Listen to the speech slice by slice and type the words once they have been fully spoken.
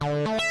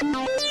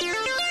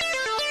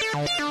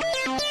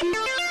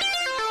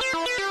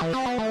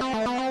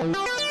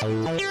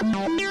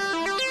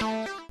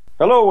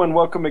Hello and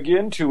welcome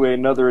again to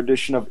another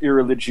edition of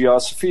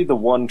Irreligiosophy, the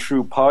one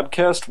true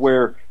podcast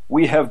where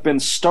we have been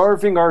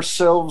starving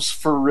ourselves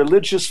for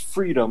religious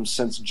freedom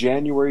since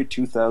January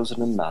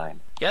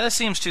 2009. Yeah, that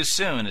seems too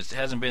soon. It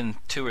hasn't been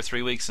 2 or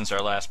 3 weeks since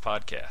our last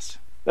podcast.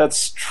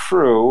 That's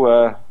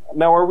true.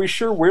 Now, are we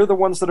sure we're the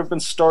ones that have been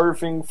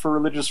starving for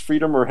religious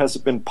freedom, or has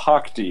it been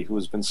Pakti who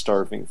has been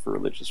starving for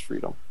religious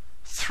freedom?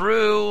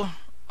 Through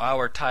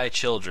our Thai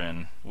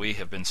children, we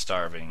have been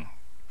starving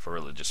for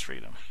religious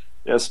freedom.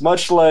 Yes,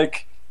 much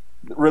like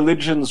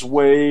religion's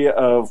way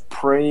of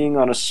praying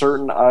on a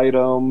certain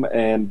item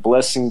and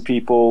blessing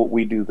people,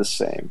 we do the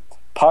same.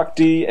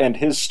 Pakti and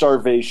his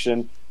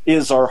starvation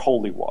is our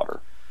holy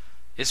water.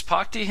 Is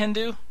Pakti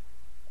Hindu?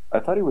 I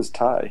thought he was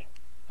Thai.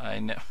 I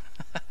know.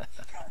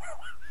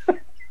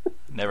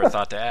 Never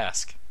thought to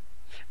ask.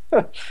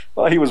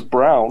 Well, he was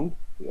brown.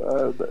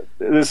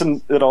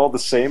 Isn't it all the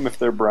same if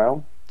they're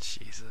brown?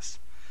 Jesus.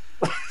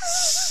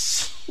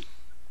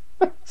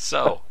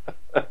 So,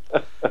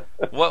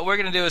 what we're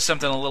going to do is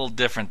something a little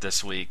different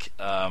this week.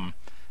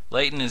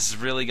 Leighton has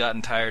really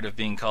gotten tired of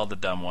being called the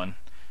dumb one.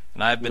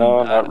 And I've been...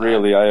 No, not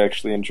really. I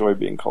actually enjoy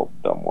being called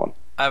the dumb one.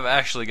 I've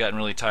actually gotten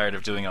really tired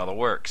of doing all the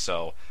work,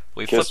 so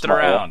we flipped it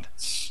around.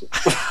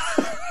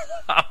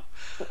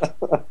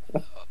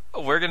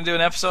 We're going to do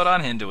an episode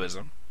on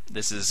Hinduism.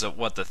 This is,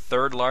 the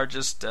third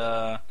largest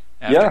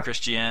after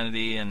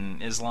Christianity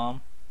and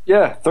Islam?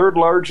 Yeah, third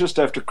largest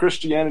after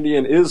Christianity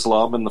and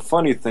Islam, and the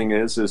funny thing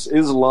is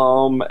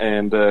Islam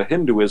and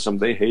Hinduism,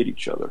 they hate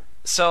each other.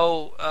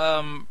 So,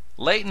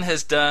 Leighton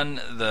has done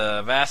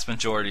the vast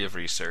majority of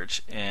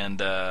research, and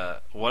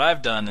what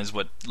I've done is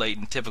what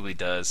Leighton typically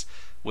does,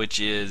 which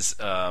is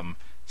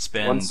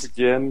spend... Once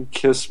again,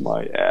 kiss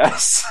my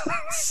ass.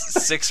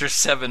 6 or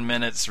 7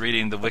 minutes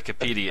reading the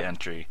Wikipedia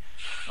entry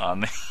on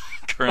the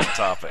current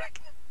topic.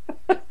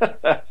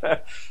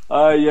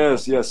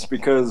 Yes,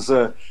 because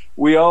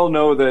we all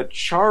know that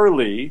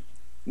Charlie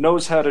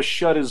knows how to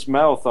shut his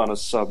mouth on a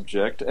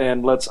subject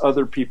and lets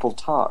other people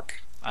talk.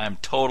 I'm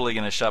totally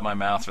going to shut my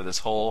mouth for this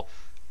whole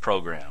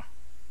program.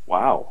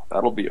 Wow,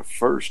 that'll be a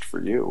first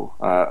for you.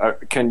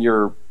 Can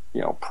your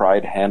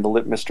pride handle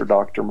it, Mr.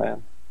 Doctor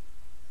Man?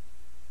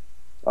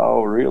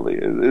 Oh, really?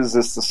 Is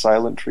this the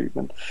silent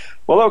treatment?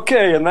 Well,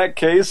 okay, in that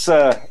case,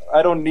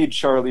 I don't need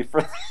Charlie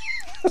for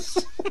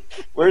this.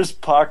 Where's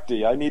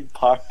Pakti? I need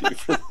Pakti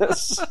for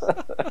this.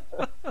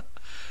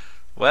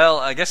 Well,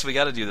 I guess we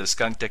got to do the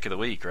skunk dick of the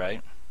week,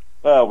 right?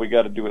 Well, we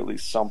got to do at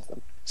least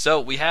something.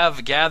 So we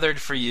have gathered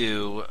for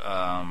you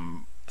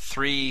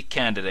 3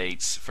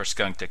 candidates for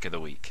skunk dick of the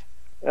week.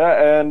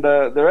 And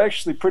they're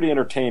actually pretty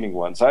entertaining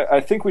ones. I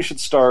think we should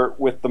start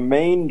with the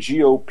main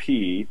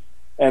GOP,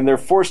 and they're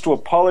forced to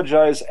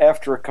apologize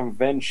after a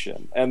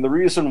convention. And the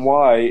reason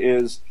why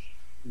is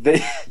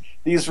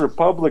these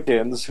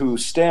Republicans who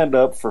stand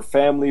up for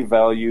family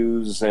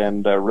values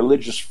and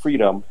religious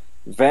freedom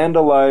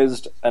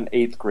vandalized an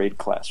 8th grade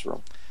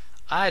classroom.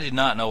 I did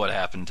not know what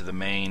happened to the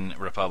Maine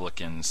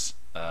Republicans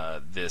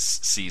this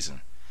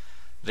season.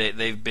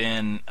 They've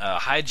been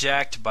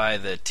hijacked by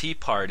the Tea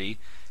Party,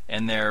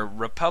 and their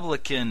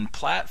Republican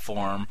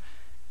platform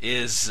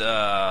is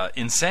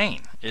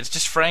insane. It's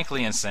just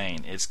frankly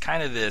insane. It's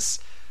kind of this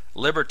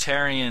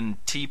libertarian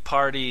Tea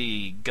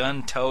Party,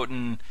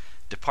 gun-toting,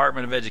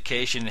 Department of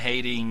Education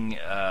hating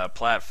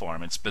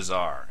platform. It's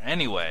bizarre.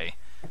 Anyway,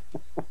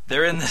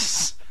 they're in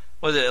this,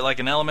 was it like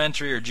an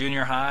elementary or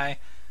junior high?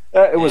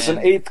 It was an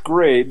 8th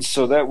grade,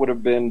 so that would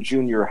have been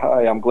junior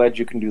high. I'm glad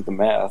you can do the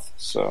math.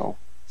 So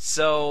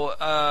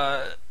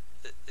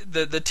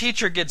the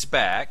teacher gets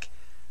back,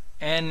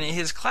 and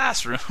his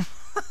classroom,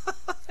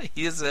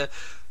 he has a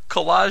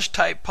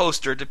collage-type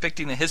poster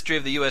depicting the history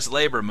of the U.S.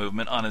 labor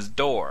movement on his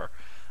door.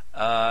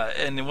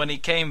 And when he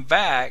came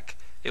back,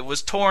 it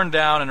was torn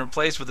down and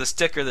replaced with a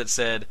sticker that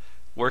said,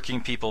 "Working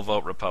people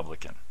vote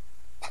Republican."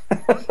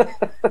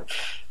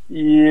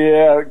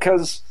 Yeah,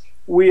 because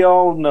we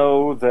all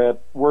know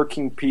that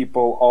working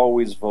people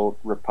always vote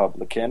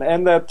Republican,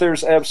 and that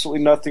there's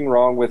absolutely nothing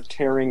wrong with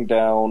tearing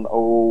down,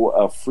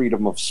 a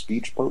freedom of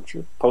speech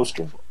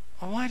poster.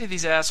 Well, why do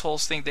these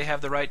assholes think they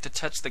have the right to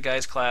touch the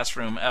guy's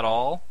classroom at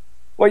all?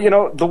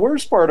 Well, the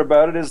worst part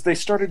about it is they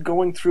started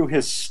going through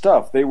his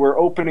stuff. They were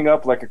opening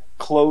up like a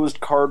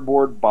closed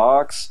cardboard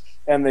box,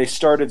 and they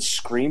started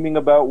screaming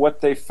about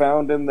what they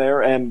found in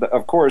there, and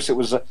of course it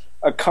was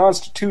a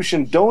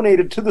constitution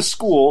donated to the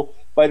school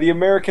by the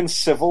American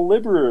Civil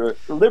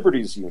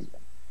Liberties Union.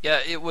 Yeah,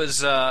 it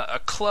was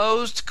a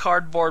closed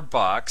cardboard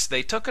box.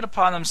 They took it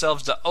upon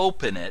themselves to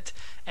open it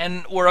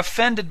and were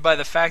offended by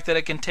the fact that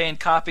it contained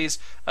copies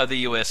of the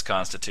U.S.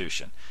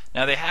 Constitution.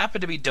 Now, they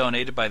happened to be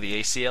donated by the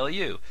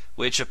ACLU,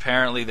 which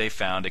apparently they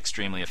found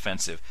extremely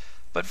offensive.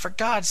 But for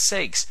God's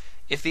sakes,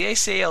 if the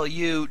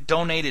ACLU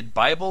donated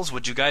Bibles,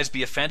 would you guys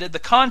be offended? The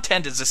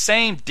content is the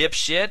same,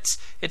 dipshits.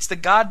 It's the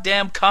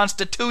goddamn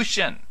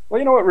Constitution. Well,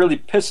 you know what really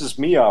pisses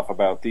me off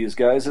about these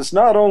guys is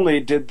not only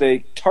did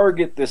they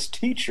target this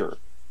teacher,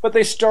 but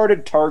they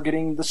started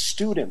targeting the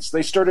students.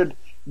 They started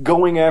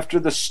going after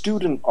the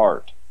student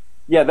art.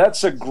 Yeah,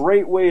 that's a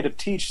great way to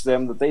teach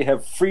them that they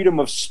have freedom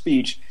of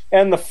speech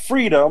and the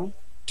freedom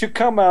to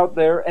come out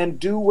there and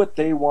do what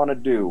they want to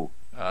do.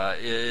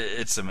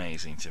 It's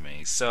amazing to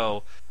me.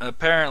 So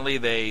apparently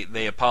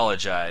they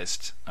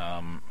apologized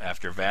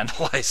after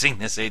vandalizing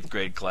this 8th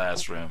grade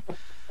classroom.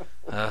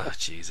 Oh,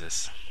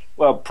 Jesus.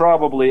 Well,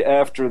 probably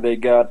after they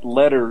got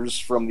letters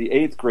from the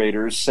 8th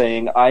graders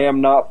saying, I am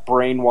not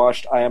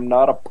brainwashed, I am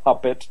not a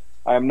puppet,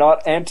 I am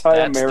not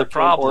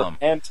anti-American or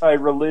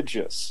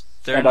anti-religious,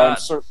 and I'm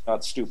certainly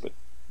not stupid.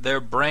 Their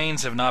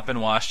brains have not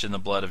been washed in the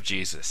blood of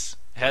Jesus.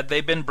 Had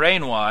they been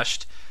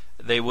brainwashed,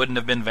 they wouldn't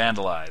have been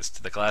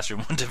vandalized. The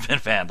classroom wouldn't have been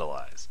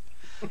vandalized.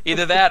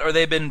 Either that or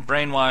they've been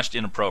brainwashed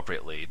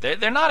inappropriately.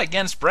 They're not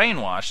against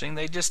brainwashing.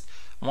 They just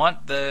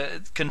want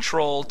the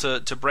control to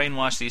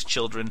brainwash these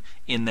children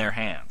in their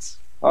hands.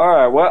 All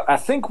right, well, I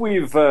think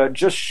we've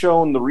just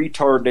shown the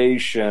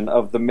retardation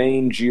of the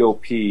Maine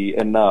GOP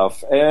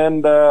enough,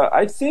 and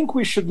I think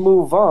we should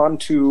move on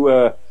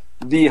to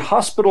the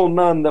hospital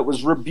nun that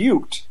was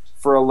rebuked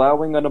for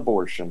allowing an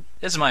abortion.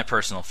 This is my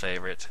personal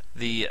favorite.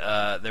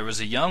 There was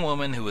a young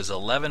woman who was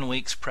 11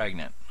 weeks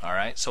pregnant, all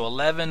right? So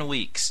 11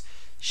 weeks.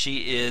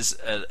 She is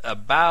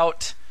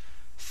about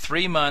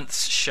 3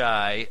 months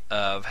shy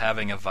of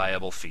having a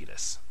viable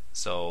fetus.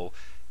 So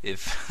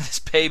if this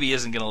baby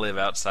isn't going to live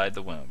outside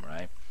the womb,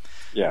 right?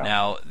 Yeah.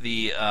 Now,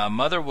 the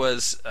mother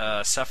was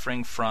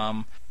suffering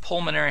from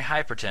pulmonary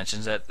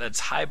hypertension. That's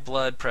high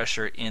blood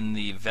pressure in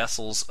the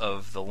vessels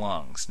of the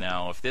lungs.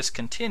 Now, if this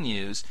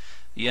continues,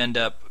 you end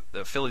up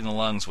filling the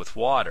lungs with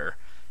water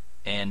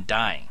and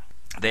dying.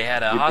 They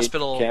had a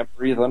hospital... You can't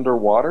breathe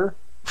underwater?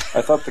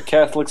 I thought the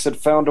Catholics had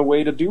found a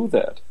way to do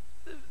that.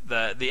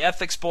 The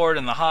ethics board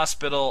and the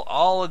hospital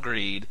all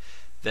agreed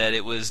that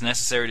it was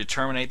necessary to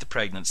terminate the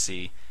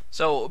pregnancy.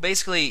 So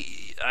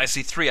basically, I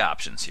see 3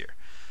 options here.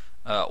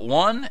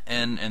 One,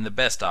 and the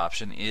best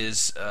option,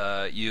 is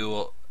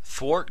you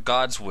thwart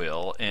God's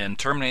will and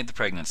terminate the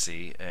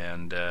pregnancy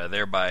and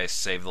thereby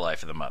save the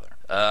life of the mother.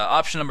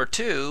 Option number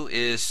 2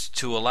 is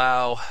to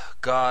allow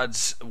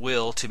God's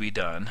will to be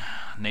done,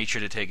 nature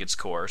to take its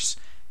course,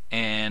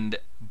 and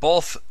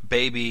both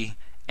baby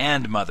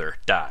and mother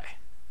die.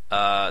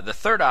 The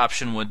third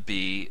option would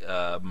be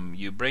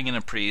you bring in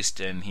a priest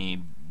and he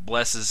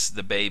blesses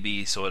the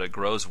baby so that it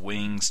grows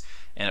wings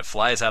and it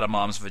flies out of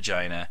mom's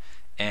vagina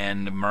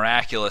and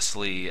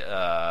miraculously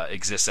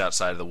exists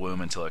outside of the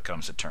womb until it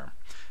comes to term.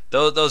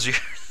 Those are your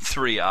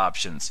 3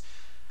 options.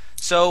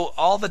 So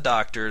all the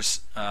doctors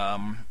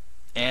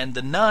and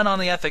the nun on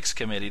the ethics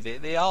committee,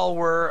 they all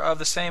were of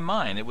the same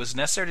mind. It was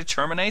necessary to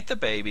terminate the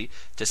baby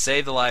to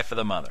save the life of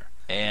the mother.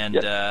 And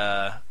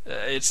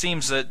it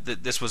seems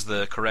that this was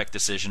the correct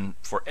decision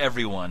for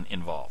everyone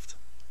involved.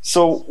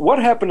 So what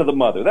happened to the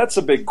mother? That's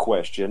a big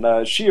question.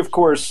 She, of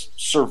course,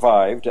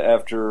 survived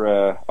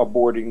after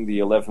aborting the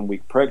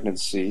 11-week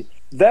pregnancy.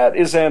 That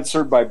is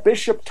answered by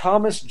Bishop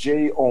Thomas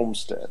J.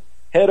 Olmsted,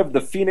 head of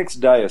the Phoenix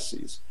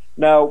Diocese.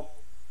 Now,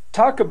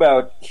 talk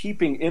about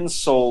heaping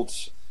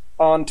insult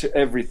onto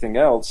everything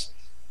else.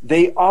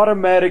 They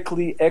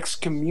automatically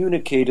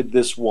excommunicated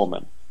this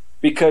woman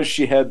because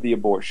she had the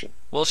abortion.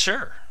 Well,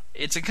 sure.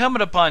 It's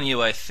incumbent upon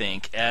you, I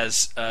think,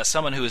 as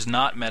someone who is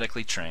not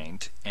medically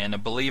trained and a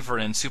believer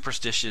in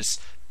superstitious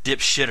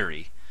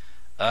dipshittery,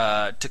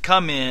 to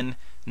come in,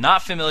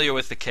 not familiar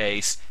with the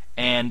case,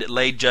 and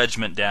lay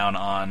judgment down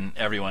on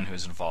everyone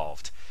who's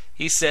involved.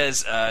 He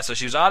says, so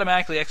she was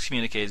automatically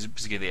excommunicated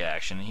because of the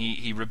action.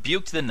 He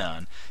rebuked the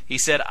nun. He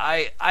said,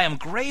 I am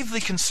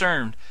gravely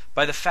concerned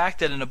by the fact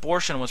that an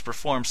abortion was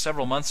performed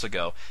several months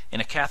ago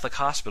in a Catholic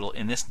hospital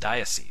in this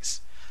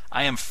diocese.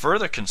 I am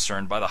further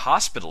concerned by the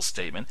hospital's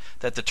statement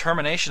that the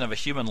termination of a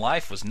human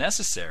life was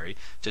necessary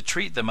to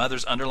treat the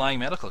mother's underlying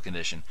medical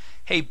condition.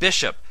 Hey,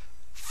 Bishop,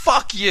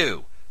 fuck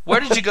you! Where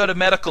did you go to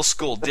medical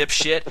school,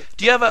 dipshit?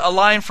 Do you have a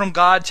line from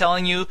God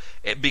telling you,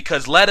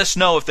 because let us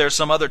know if there's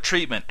some other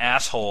treatment,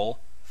 asshole?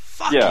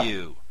 Fuck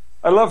you.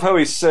 I love how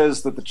he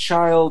says that the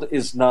child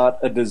is not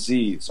a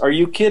disease. Are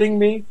you kidding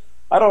me?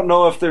 I don't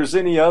know if there's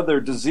any other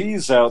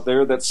disease out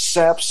there that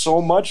saps so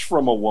much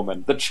from a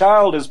woman. The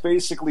child is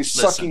basically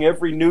sucking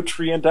every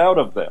nutrient out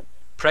of them.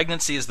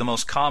 Pregnancy is the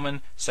most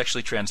common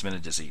sexually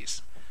transmitted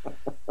disease.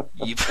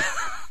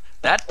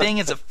 That thing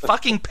is a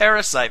fucking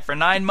parasite for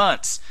 9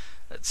 months.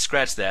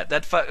 Scratch that.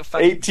 That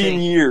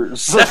 18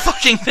 years. That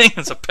fucking thing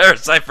is a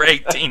parasite for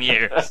 18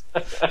 years.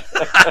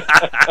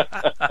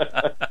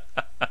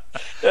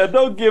 Yeah,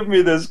 don't give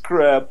me this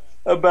crap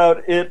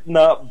about it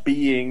not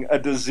being a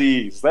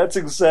disease. That's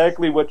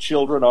exactly what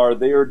children are.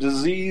 They are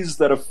disease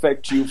that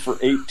affect you for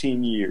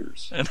 18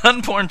 years. An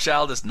unborn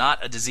child is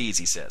not a disease,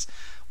 he says.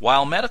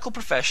 While medical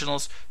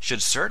professionals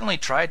should certainly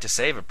try to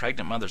save a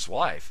pregnant mother's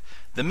life,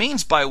 the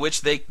means by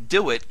which they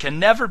do it can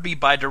never be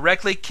by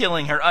directly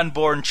killing her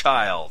unborn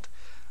child.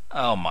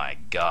 Oh my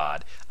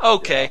God.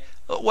 Okay,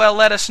 well,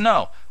 let us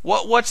know.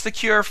 What's the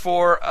cure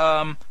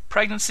for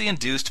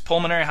pregnancy-induced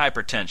pulmonary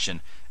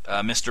hypertension,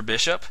 Mr.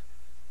 Bishop?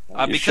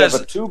 You shove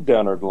a tube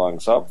down her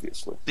lungs,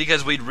 obviously.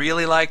 Because we'd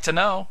really like to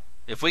know.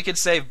 If we could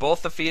save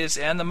both the fetus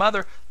and the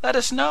mother, let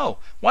us know.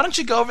 Why don't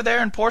you go over there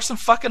and pour some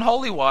fucking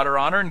holy water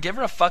on her and give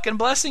her a fucking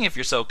blessing if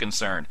you're so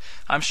concerned?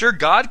 I'm sure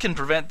God can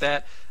prevent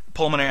that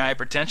pulmonary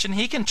hypertension.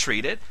 He can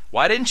treat it.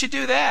 Why didn't you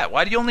do that?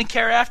 Why do you only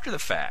care after the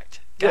fact?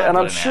 God, yeah, and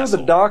I'm sure the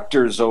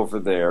doctors over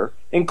there,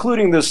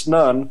 including this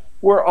nun,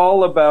 were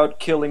all about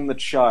killing the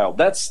child.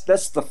 That's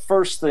the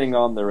first thing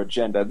on their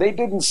agenda. They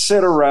didn't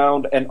sit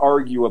around and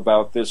argue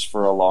about this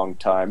for a long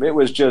time. It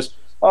was just,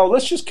 oh,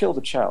 let's just kill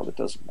the child. It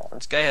doesn't matter.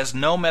 This guy has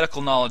no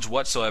medical knowledge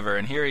whatsoever,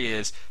 and here he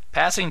is,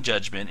 passing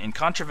judgment in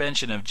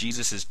contravention of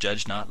Jesus'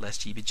 judge not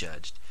lest ye be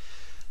judged.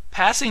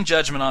 Passing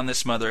judgment on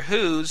this mother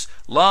whose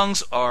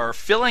lungs are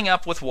filling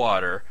up with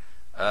water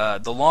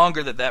the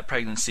longer that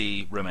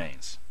pregnancy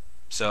remains.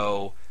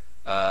 So,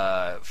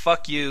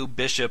 fuck you,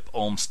 Bishop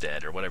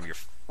Olmsted, or whatever your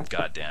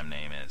goddamn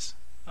name is.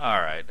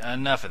 Alright,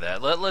 enough of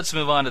that. Let's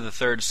move on to the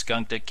third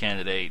skunk dick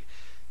candidate,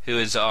 who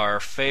is our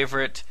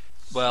favorite,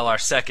 well, our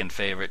second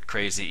favorite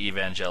crazy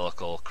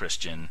evangelical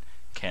Christian,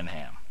 Ken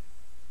Ham.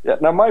 Yeah,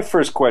 now my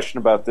first question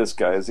about this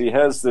guy is he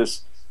has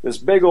this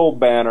big old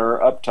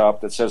banner up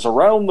top that says,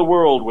 "Around the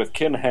World with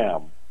Ken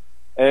Ham."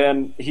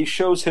 And he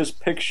shows his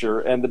picture,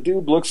 and the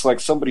dude looks like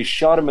somebody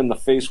shot him in the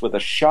face with a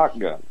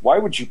shotgun. Why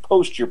would you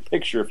post your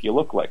picture if you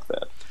look like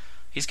that?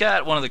 He's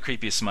got one of the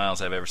creepiest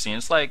smiles I've ever seen.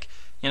 It's like,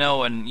 you know,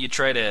 when you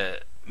try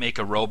to make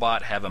a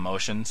robot have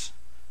emotions,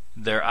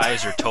 their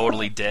eyes are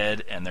totally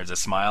dead, and there's a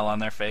smile on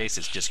their face.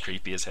 It's just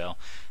creepy as hell.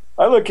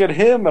 I look at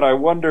him and I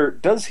wonder,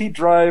 does he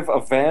drive a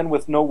van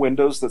with no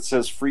windows that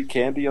says free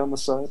candy on the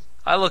side?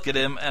 I look at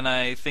him and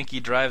I think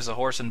he drives a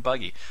horse and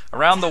buggy.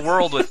 Around the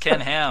World with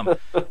Ken Ham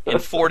in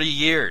 40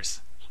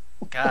 years.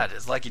 God,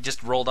 it's like he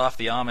just rolled off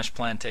the Amish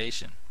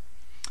plantation.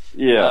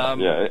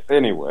 Yeah,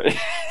 anyway.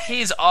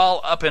 He's all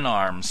up in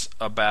arms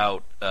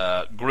about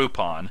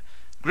Groupon.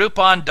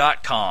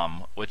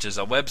 Groupon.com, which is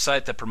a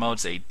website that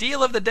promotes a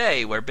deal of the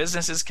day where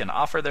businesses can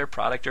offer their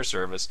product or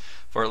service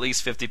for at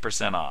least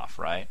 50% off,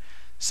 right?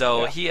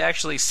 So he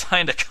actually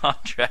signed a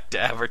contract to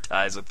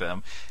advertise with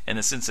them in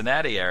the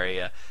Cincinnati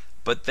area,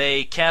 but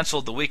they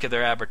canceled the week of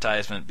their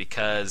advertisement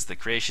because the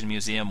Creation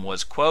Museum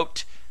was,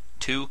 quote,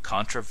 too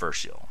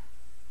controversial.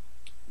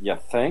 You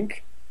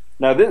think?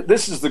 Now,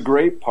 this is the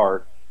great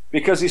part,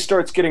 because he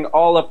starts getting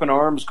all up in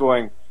arms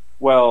going,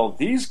 well,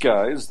 these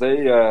guys,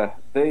 they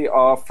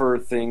offer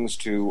things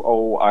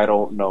to, I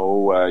don't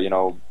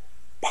know,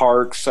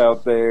 parks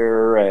out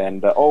there,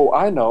 and,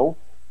 I know,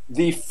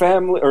 the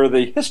family, or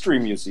the History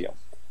Museum.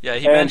 Yeah,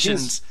 he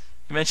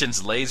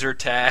mentions laser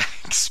tag,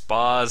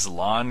 spas,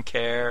 lawn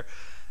care.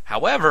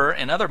 However,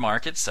 in other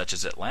markets, such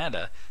as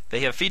Atlanta, they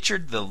have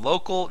featured the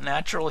local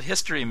Natural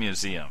History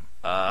Museum.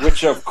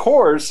 Which, of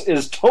course,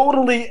 is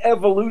totally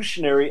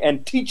evolutionary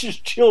and teaches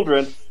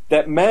children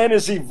that man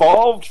is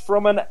evolved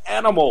from an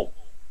animal.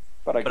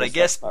 But I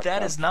guess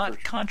that is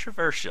not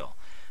controversial.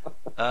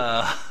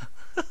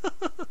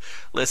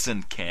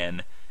 Listen,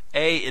 Ken.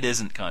 A, it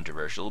isn't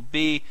controversial.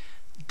 B,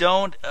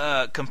 don't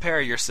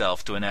compare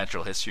yourself to a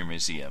natural history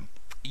museum.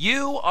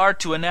 You are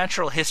to a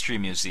natural history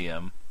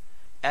museum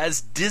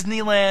as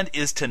Disneyland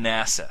is to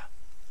NASA.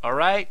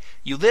 Alright?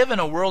 You live in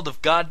a world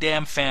of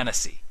goddamn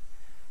fantasy.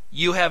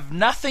 You have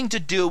nothing to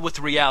do with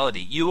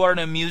reality. You are in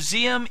a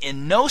museum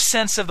in no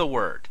sense of the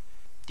word.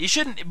 You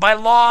shouldn't, by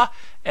law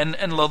and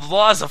the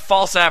laws of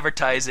false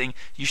advertising,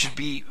 you should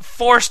be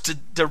forced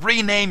to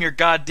rename your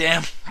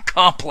goddamn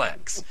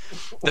complex.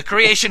 The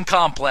Creation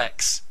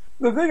Complex.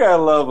 The thing I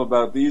love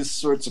about these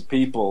sorts of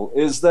people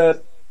is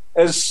that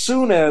as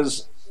soon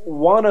as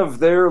one of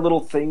their little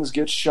things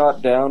gets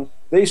shot down,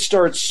 they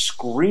start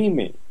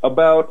screaming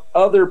about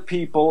other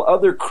people,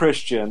 other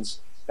Christians,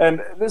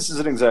 and this is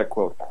an exact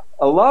quote.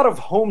 A lot of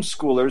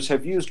homeschoolers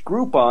have used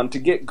Groupon to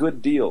get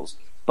good deals,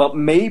 but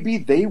maybe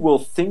they will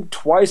think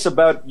twice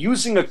about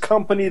using a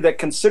company that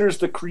considers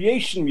the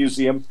Creation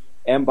Museum,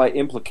 and by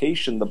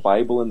implication the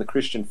Bible and the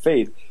Christian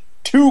faith,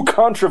 too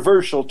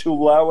controversial to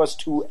allow us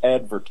to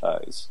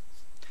advertise.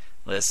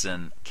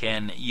 Listen,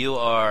 Ken, you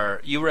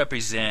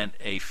represent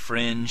a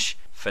fringe,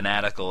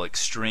 fanatical,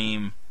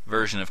 extreme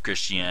version of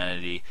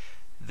Christianity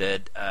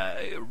that,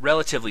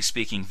 relatively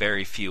speaking,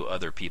 very few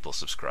other people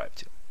subscribe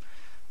to.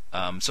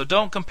 So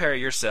don't compare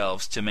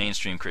yourselves to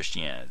mainstream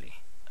Christianity.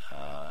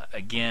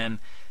 Again,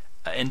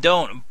 and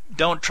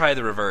don't try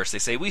the reverse. They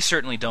say, we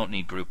certainly don't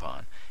need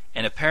Groupon,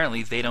 and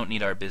apparently they don't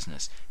need our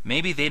business.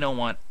 Maybe they don't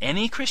want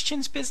any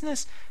Christian's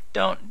business?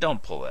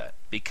 Don't pull that,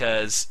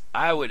 because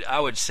I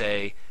would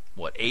say,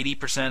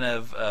 80%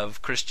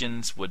 of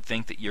Christians would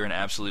think that you're an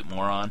absolute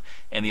moron,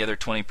 and the other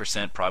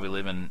 20% probably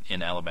live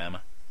in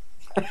Alabama.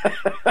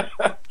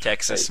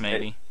 Texas,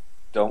 maybe. Hey,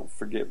 don't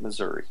forget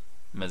Missouri.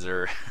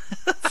 Missouri.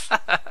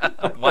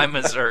 Why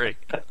Missouri?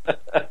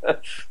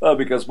 Well,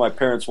 because my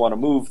parents want to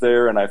move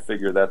there, and I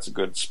figure that's a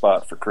good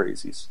spot for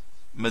crazies.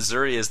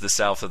 Missouri is the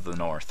south of the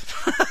north.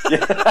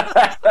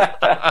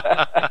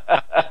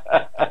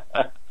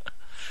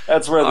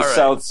 That's where the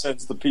South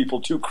sends the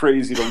people too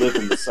crazy to live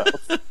in the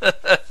South.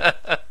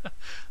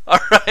 All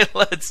right,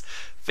 let's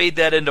feed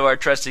that into our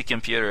trusty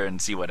computer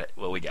and see what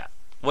we got.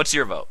 What's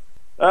your vote?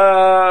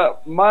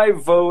 My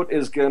vote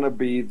is going to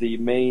be the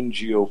main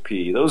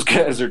GOP. Those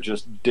guys are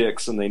just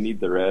dicks and they need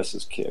their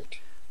asses kicked.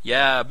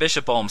 Yeah,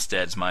 Bishop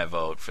Olmsted's my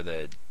vote for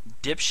the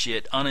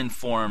dipshit,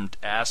 uninformed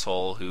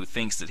asshole who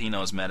thinks that he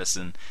knows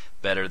medicine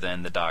better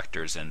than the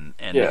doctors and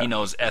he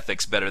knows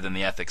ethics better than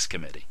the ethics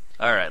committee.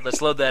 All right,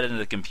 let's load that into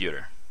the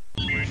computer.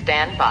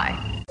 Stand by.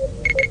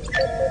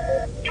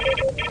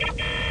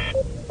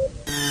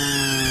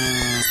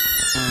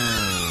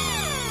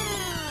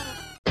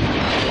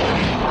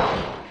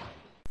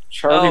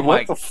 Charlie,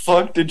 what the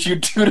fuck did you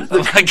do to the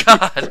Oh my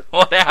god,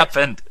 what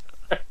happened?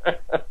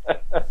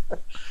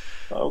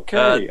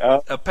 Okay.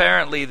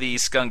 Apparently the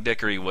skunk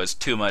dickery was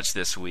too much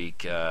this week.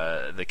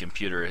 The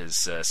computer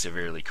has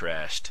severely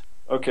crashed.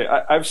 Okay,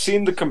 I've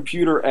seen the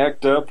computer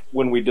act up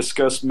when we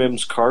discuss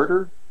Mims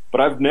Carter,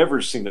 but I've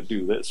never seen it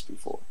do this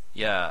before.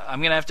 Yeah, I'm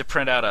going to have to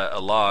print out a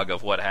log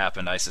of what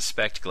happened. I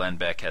suspect Glenn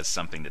Beck has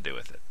something to do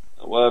with it.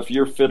 Well, if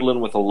you're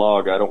fiddling with a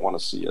log, I don't want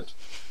to see it.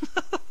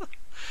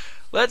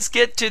 Let's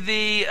get to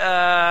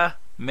the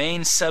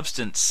main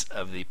substance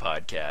of the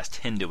podcast,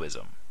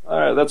 Hinduism. All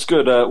right, that's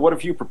good. What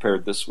have you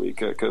prepared this week?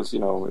 Because,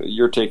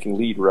 you're taking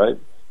lead, right?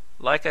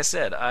 Like I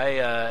said, I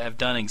have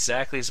done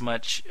exactly as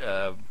much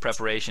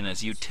preparation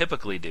as you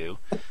typically do,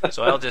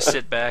 so I'll just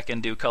sit back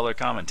and do color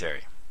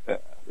commentary. Yeah,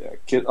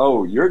 kid.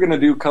 Oh, you're going to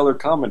do color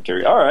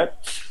commentary. All right.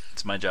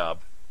 It's my job.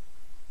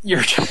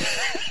 Your job.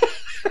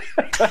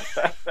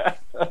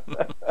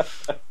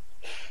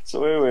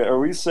 So wait, are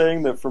we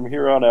saying that from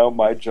here on out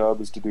my job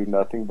is to do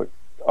nothing but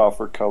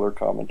offer color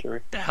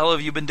commentary? The hell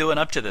have you been doing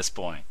up to this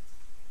point?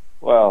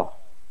 Well,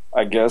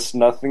 I guess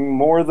nothing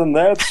more than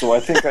that, so I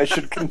think I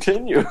should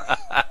continue.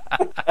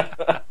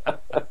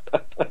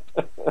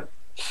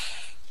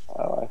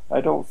 I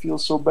don't feel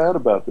so bad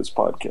about this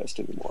podcast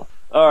anymore.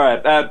 All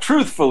right,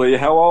 truthfully,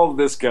 how all of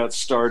this got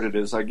started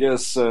is, I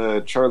guess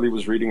Charlie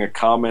was reading a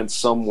comment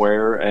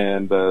somewhere,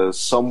 and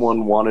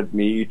someone wanted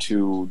me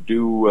to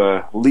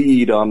do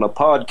lead on a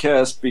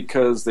podcast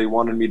because they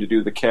wanted me to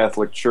do the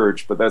Catholic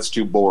Church, but that's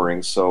too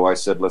boring, so I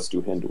said let's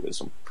do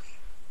Hinduism.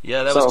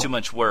 Yeah, that was too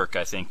much work,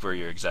 I think, were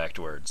your exact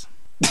words.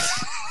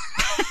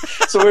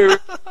 So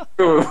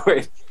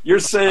wait. You're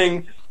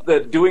saying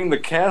that doing the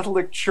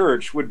Catholic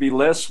Church would be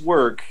less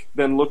work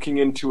than looking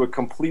into a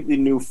completely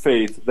new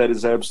faith that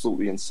is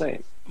absolutely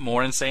insane?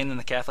 More insane than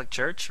the Catholic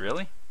Church,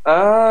 really?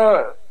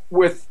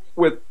 With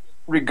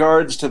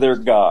regards to their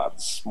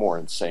gods, more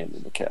insane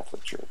than the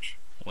Catholic Church.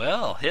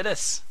 Well, hit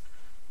us.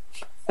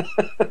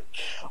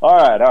 All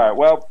right.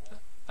 Well,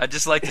 I'd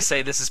just like to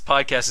say this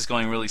podcast is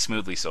going really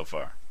smoothly so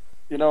far.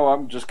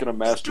 I'm just going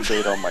to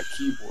masturbate on my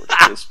keyboard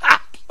at this point.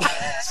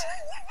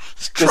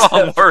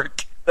 Strong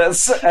work.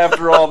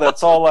 After all,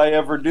 that's all I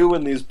ever do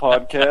in these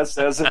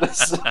podcasts, as it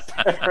is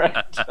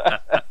apparent.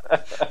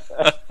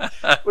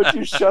 Would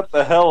you shut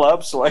the hell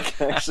up so I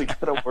can actually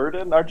get a word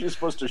in? Aren't you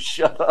supposed to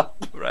shut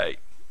up? Right.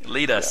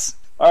 Lead us.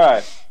 Yeah. All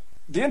right.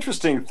 The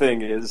interesting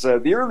thing is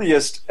the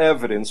earliest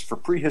evidence for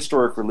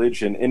prehistoric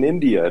religion in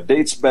India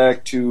dates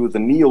back to the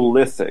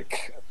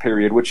Neolithic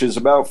period, which is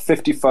about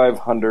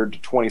 5500 to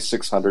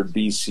 2600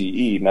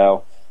 BCE.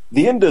 Now,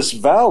 the Indus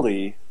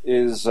Valley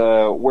is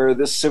where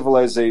this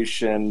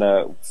civilization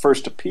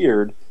first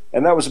appeared,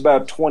 and that was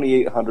about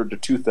 2800 to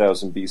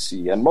 2000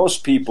 BC. And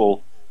most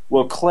people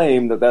will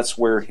claim that that's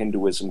where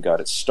Hinduism got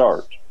its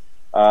start.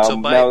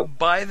 So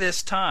by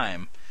this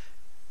time,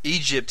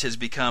 Egypt has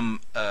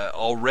become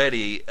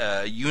already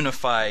a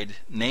unified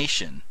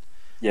nation.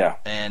 Yeah.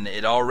 And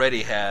it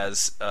already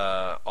has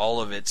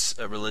all of its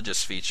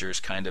religious features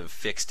kind of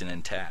fixed and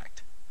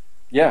intact.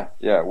 Yeah.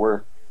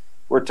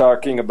 We're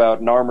talking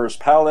about Narmer's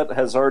palette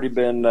has already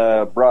been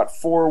brought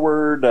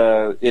forward.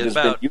 It has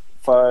been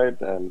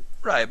unified.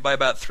 Right. By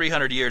about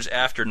 300 years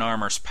after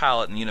Narmer's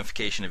palette and the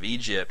unification of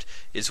Egypt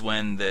is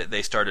when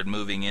they started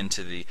moving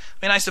into the...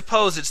 I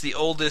suppose it's the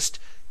oldest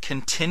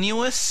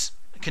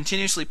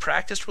continuously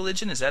practiced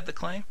religion. Is that the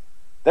claim?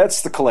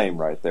 That's the claim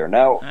right there.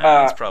 Now,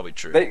 that's probably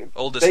true.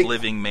 Oldest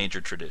living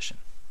major tradition.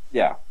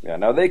 Yeah.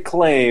 Now, they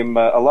claim,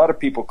 a lot of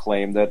people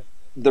claim that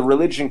the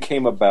religion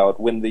came about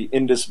when the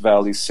Indus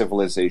Valley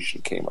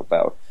civilization came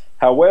about.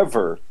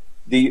 However,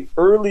 the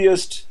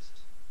earliest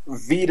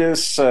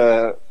Vedas,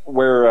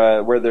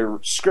 where their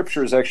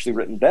scripture is actually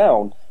written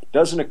down,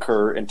 doesn't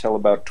occur until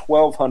about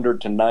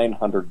 1200 to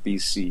 900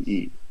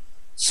 BCE.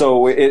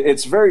 So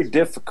it's very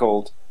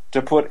difficult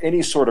to put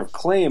any sort of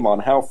claim on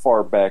how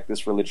far back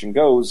this religion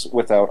goes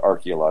without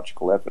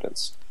archaeological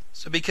evidence.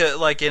 So because,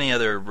 like any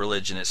other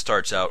religion, it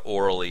starts out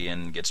orally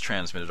and gets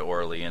transmitted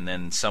orally, and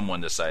then someone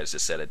decides to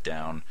set it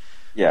down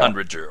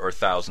hundreds or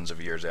thousands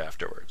of years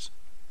afterwards.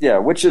 Yeah,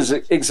 which is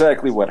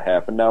exactly what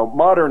happened. Now,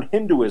 modern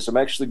Hinduism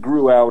actually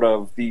grew out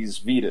of these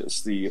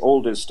Vedas, the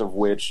oldest of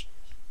which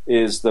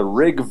is the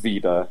Rig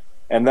Veda,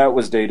 and that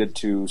was dated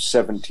to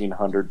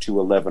 1700 to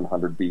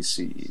 1100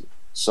 BCE.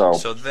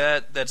 So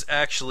that's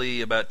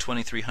actually about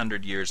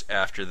 2,300 years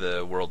after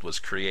the world was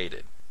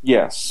created.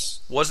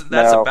 Yes.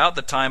 That's about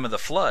the time of the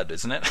flood,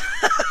 isn't it?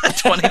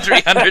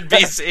 2,300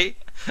 BC?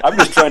 I'm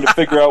just trying to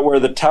figure out where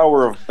the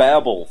Tower of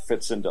Babel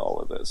fits into all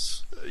of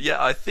this.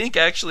 Yeah, I think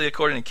actually,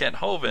 according to Kent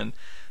Hovind,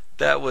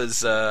 that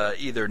was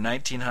either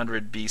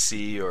 1900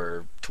 BC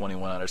or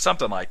 2100,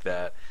 something like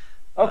that.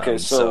 Okay,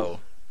 so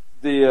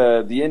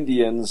the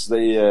Indians,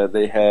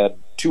 they had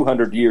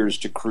 200 years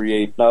to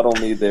create not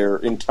only their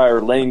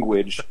entire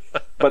language,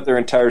 but their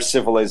entire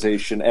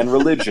civilization and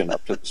religion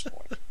up to this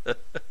point.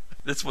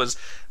 This was,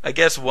 I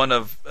guess, one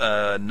of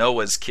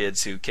Noah's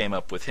kids who came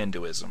up with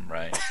Hinduism,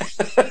 right?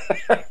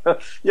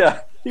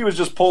 Yeah, he was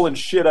just pulling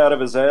shit out of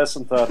his ass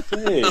and thought,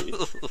 hey.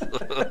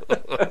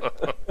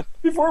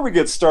 Before we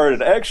get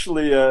started,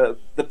 actually,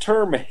 the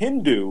term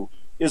Hindu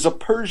is a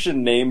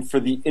Persian name for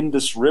the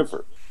Indus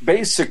River.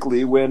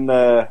 Basically, when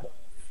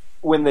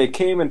they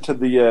came into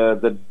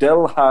the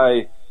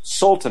Delhi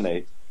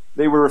Sultanate,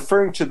 they were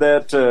referring to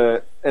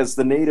that as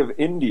the native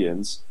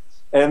Indians.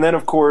 And then,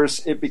 of course,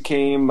 it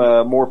became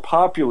more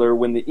popular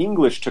when the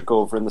English took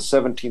over in the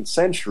 17th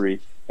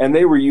century, and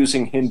they were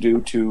using Hindu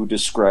to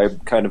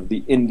describe kind of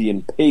the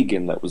Indian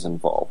pagan that was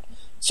involved.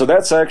 So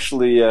that's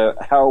actually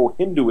how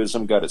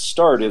Hinduism got its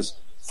start, is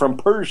from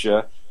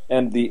Persia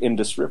and the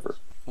Indus River.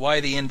 Why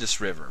the Indus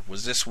River?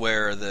 Was this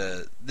where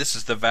this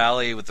is the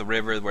valley with the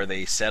river where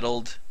they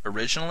settled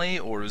originally,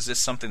 or was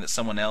this something that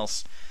someone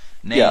else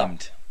named? Yeah.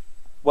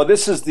 Well,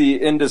 this is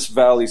the Indus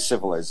Valley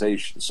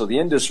civilization. So the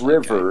Indus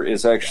River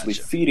is actually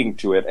feeding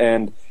to it,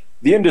 and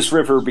the Indus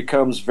River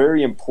becomes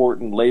very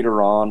important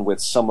later on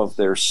with some of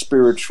their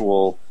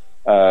spiritual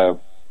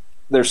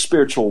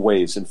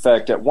ways. In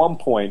fact, at one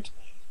point,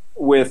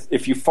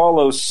 if you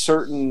follow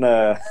certain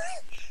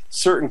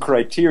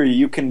criteria,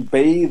 you can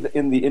bathe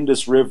in the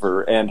Indus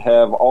River and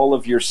have all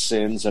of your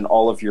sins and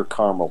all of your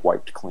karma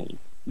wiped clean.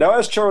 Now,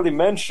 as Charlie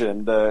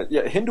mentioned,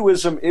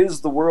 Hinduism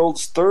is the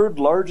world's third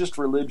largest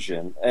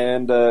religion,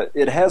 and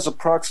it has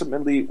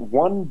approximately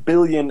 1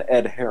 billion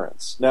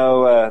adherents.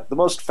 Now, the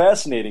most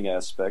fascinating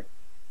aspect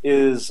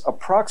is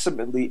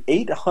approximately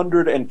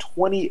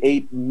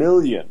 828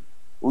 million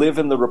live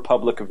in the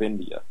Republic of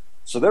India.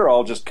 So they're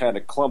all just kind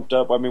of clumped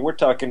up. I mean, we're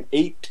talking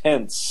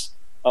 8/10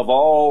 of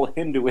all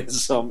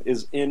Hinduism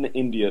is in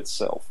India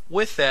itself.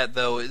 With that,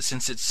 though,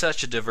 since it's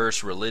such a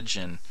diverse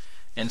religion,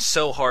 and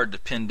so hard to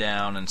pin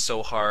down and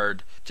so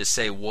hard to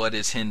say what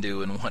is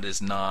Hindu and what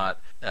is not,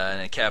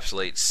 and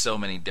encapsulates so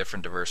many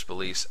different diverse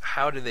beliefs,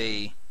 how do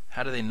they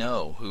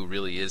know who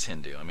really is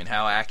Hindu? I mean,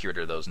 how accurate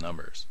are those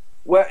numbers?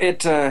 Well,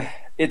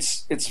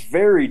 it's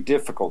very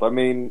difficult. I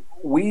mean,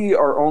 we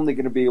are only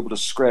going to be able to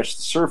scratch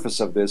the surface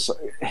of this.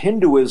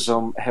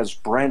 Hinduism has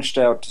branched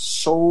out to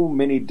so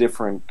many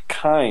different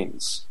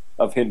kinds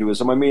of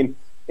Hinduism. I mean,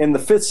 in the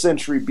 5th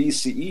century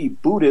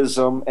BCE,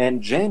 Buddhism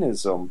and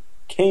Jainism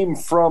came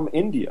from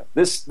India.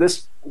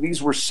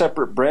 These were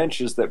separate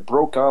branches that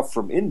broke off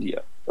from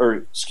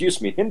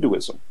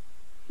Hinduism.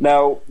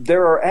 Now,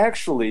 there are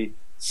actually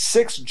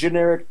 6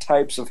 generic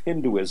types of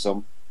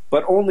Hinduism,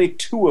 but only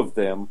 2 of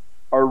them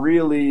are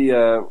really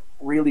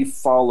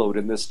followed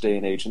in this day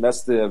and age, and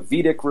that's the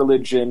Vedic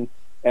religion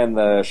and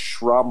the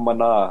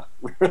Shramana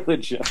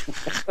religion.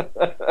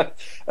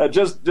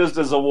 Just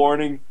as a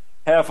warning,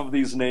 half of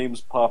these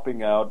names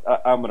popping out,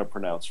 I'm going to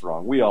pronounce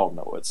wrong. We all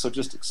know it, so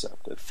just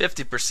accept it.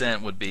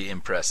 50% would be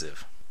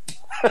impressive.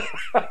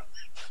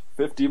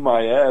 50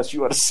 my ass.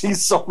 You ought to see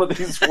some of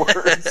these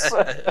words.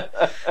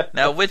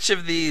 Now, which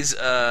of these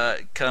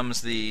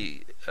comes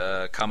the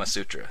Kama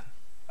Sutra?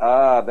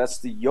 That's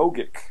the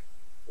yogic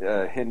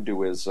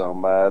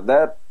Hinduism.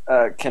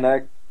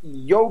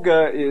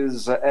 Yoga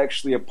is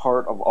actually a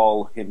part of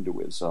all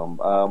Hinduism.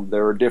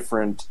 There are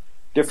different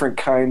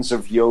kinds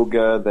of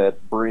yoga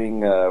that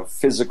bring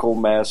physical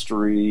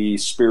mastery,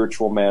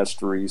 spiritual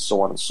mastery,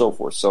 so on and so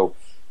forth. So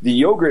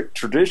the yogic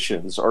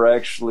traditions are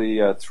actually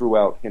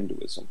throughout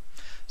Hinduism.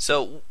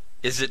 So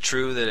is it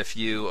true that if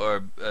you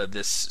are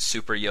this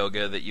super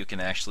yoga that you can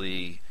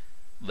actually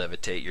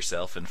levitate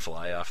yourself and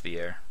fly off the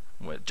air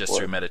just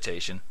through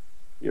meditation?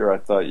 Here, I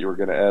thought you were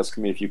going to ask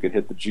me if you could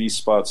hit the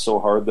G-spot so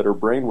hard that her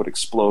brain would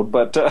explode,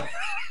 but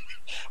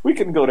we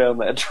can go down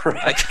that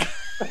track.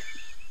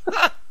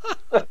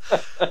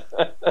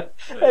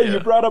 Hey, you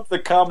brought up the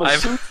Kama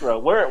Sutra.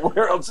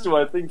 Where else do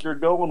I think you're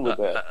going with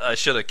that? I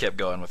should have kept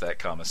going with that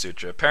Kama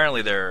Sutra.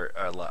 Apparently there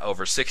are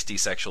over 60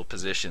 sexual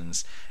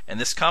positions, and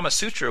this Kama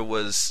Sutra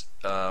was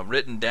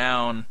written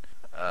down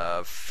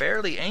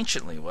fairly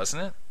anciently,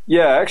 wasn't it?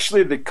 Yeah,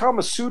 actually the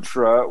Kama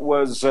Sutra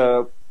was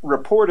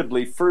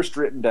reportedly first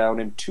written down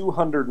in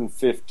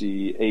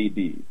 250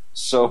 AD.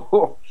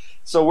 So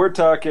we're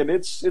talking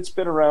it's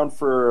been around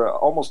for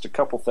almost a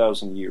couple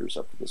thousand years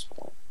up to this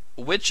point.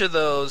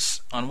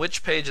 On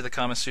which page of the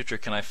Kama Sutra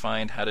can I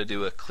find how to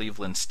do a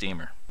Cleveland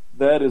steamer?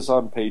 That is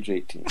on page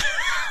 18.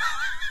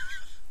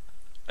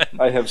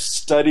 I have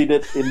studied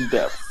it in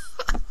depth.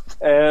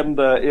 And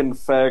in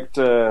fact,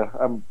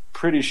 I'm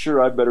pretty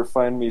sure I better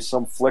find me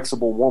some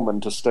flexible woman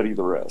to study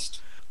the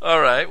rest.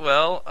 All right,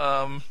 well,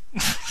 I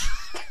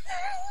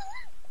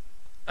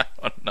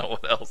don't know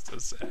what else to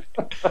say.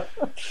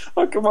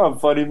 Oh, come on,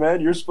 funny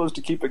man. You're supposed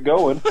to keep it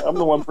going. I'm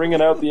the one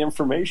bringing out the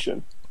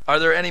information. Are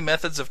there any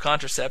methods of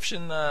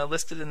contraception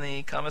listed in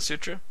the Kama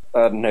Sutra?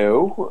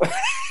 No.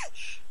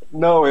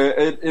 No,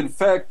 in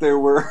fact, there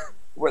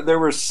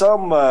were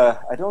some.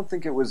 I don't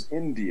think it was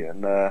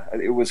Indian.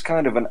 It was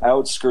kind of an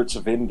outskirts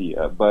of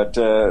India, but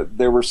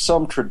there were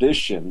some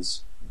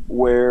traditions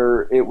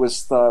where it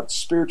was thought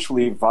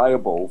spiritually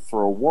viable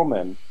for a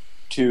woman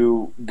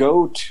to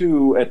go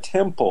to a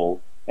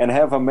temple and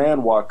have a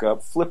man walk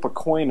up, flip a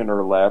coin in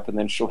her lap, and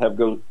then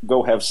she'll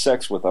go have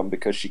sex with him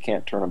because she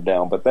can't turn him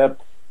down. But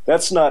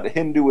that's not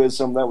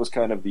Hinduism. That was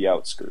kind of the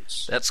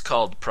outskirts. That's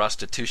called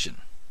prostitution.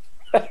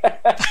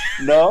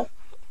 No,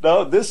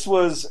 this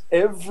was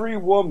every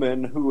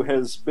woman who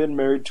has been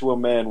married to a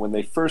man. When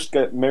they first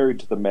get married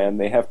to the man,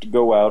 they have to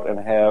go out and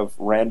have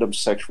random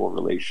sexual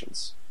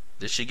relations.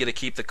 Does she get to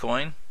keep the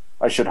coin?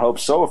 I should hope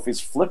so, if he's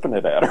flipping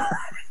it at her.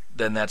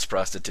 Then that's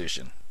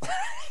prostitution.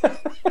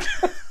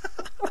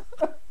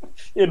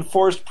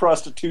 Enforced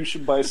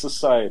prostitution by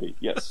society,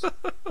 yes.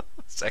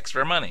 Sex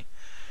for money.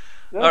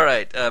 Yeah. All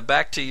right,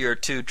 back to your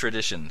two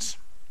traditions.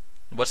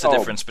 What's the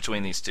difference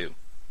between these two?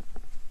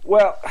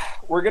 Well,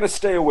 we're going to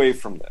stay away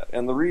from that.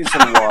 And the reason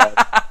why...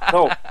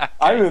 No,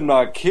 I am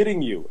not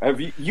kidding you.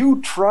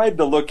 You tried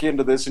to look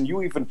into this, and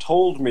you even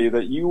told me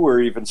that you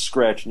were even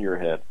scratching your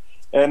head.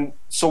 And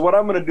so what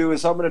I'm going to do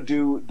is I'm going to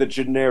do the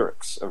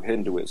generics of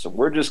Hinduism.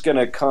 We're just going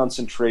to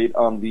concentrate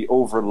on the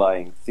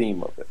overlying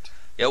theme of it.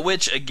 Yeah,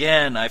 which,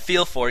 again, I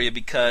feel for you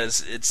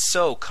because it's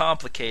so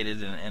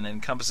complicated and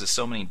encompasses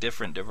so many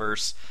different,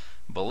 diverse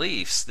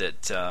beliefs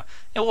that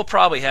we'll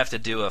probably have to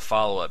do a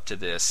follow-up to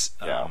this,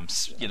 kind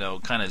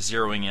of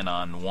zeroing in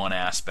on one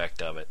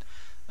aspect of it.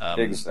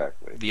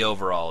 Exactly. The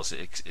overall is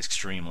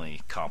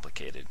extremely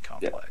complicated,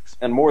 complex.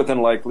 Yeah. And more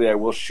than likely I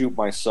will shoot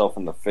myself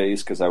in the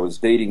face because I was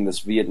dating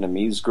this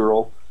Vietnamese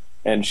girl,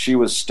 and she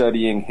was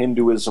studying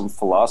Hinduism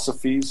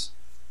philosophies.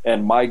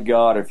 And my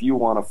God, if you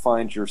want to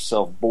find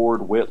yourself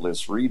bored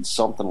witless, read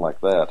something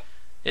like that.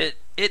 It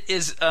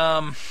is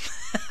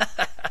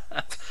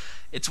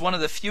it's one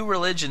of the few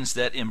religions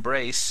that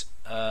embrace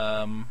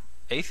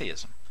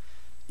atheism.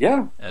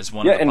 Yeah, as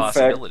one of the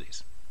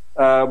possibilities.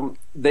 Fact,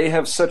 they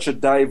have such a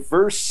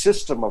diverse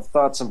system of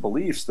thoughts and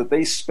beliefs that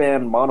they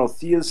span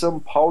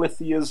monotheism,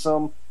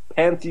 polytheism,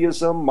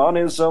 pantheism,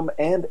 monism,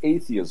 and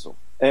atheism.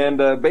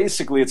 And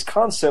basically, its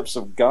concepts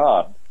of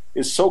God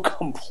is so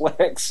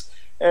complex.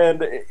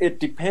 And it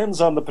depends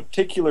on the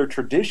particular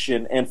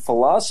tradition and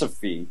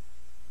philosophy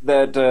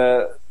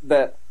that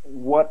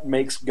what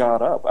makes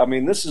God up. I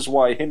mean, this is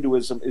why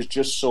Hinduism is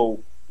just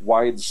so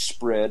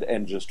widespread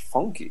and just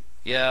funky.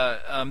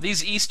 Yeah,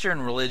 these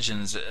Eastern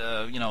religions,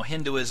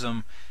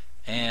 Hinduism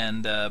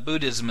and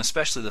Buddhism,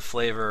 especially the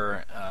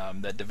flavor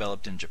that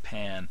developed in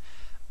Japan,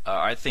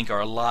 I think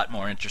are a lot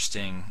more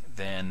interesting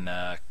than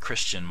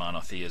Christian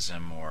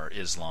monotheism or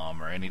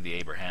Islam or any of the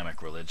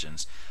Abrahamic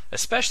religions,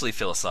 especially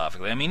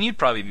philosophically. I mean, you'd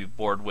probably be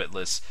bored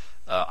witless.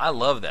 I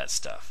love that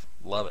stuff.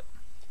 Love it.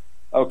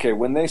 Okay,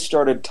 when they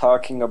started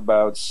talking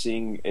about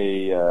seeing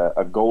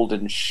a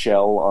golden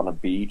shell on a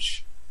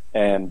beach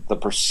and the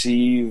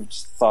perceived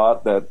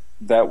thought that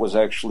that was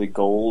actually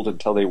gold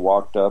until they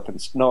walked up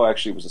and... No,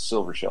 actually it was a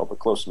silver shell, but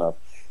close enough.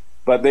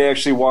 But they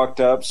actually walked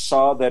up,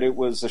 saw that it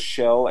was a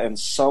shell, and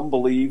some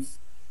believe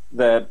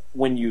that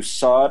when you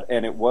saw it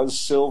and it was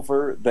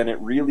silver, then it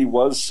really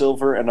was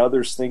silver, and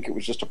others think it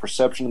was just a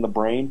perception in the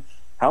brain.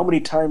 How many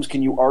times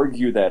can you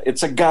argue that?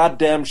 It's a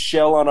goddamn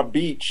shell on a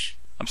beach.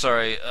 I'm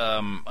sorry,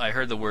 I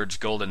heard the words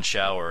golden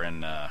shower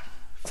and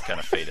kind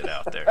of faded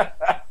out there.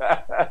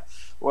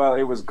 Well,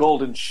 it was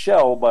golden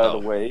shell, by the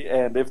way,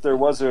 and if there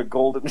was a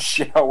golden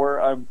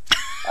shower,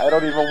 I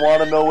don't even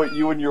want to know what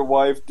you and your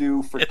wife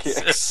do for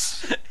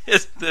kicks.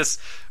 Is this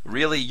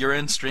really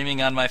urine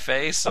streaming on my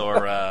face,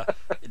 or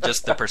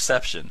just the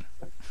perception?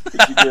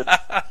 Did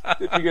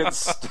you get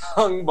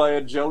stung by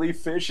a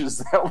jellyfish? Is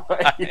that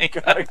why you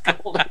got a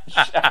golden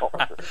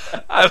shower?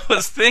 I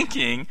was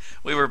thinking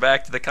we were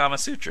back to the Kama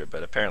Sutra,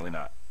 but apparently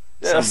not.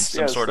 Yes,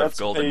 some sort of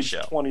golden page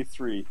shell.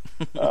 23.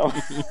 All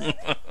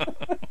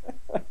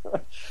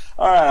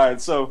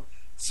right, so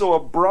a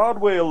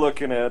broad way of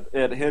looking at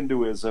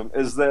Hinduism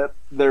is that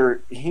they're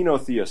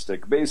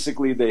henotheistic.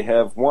 Basically, they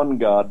have one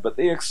god, but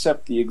they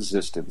accept the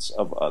existence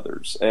of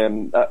others.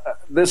 And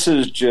this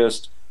is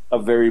just a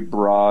very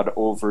broad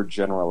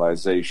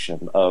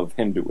overgeneralization of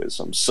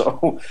Hinduism.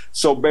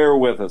 So bear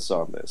with us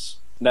on this.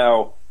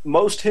 Now,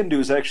 most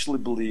Hindus actually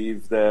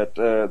believe that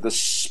the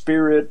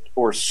spirit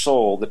or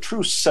soul, the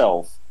true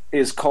self,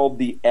 is called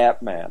the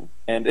Atman,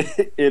 and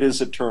it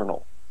is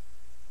eternal.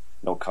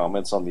 No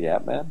comments on the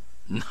Atman?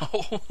 No.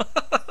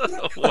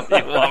 What do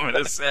you want me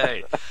to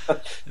say?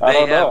 I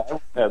don't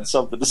know. I had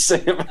something to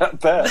say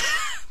about that.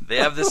 They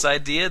have this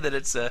idea that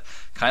it's a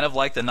kind of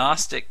like the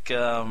Gnostic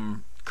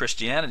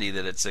Christianity,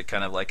 that it's a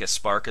kind of like a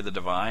spark of the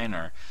divine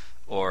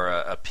or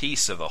a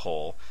piece of a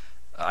whole.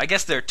 I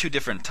guess there are two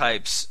different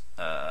types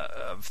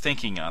of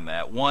thinking on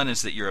that. One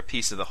is that you're a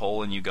piece of the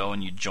whole and you go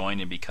and you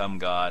join and become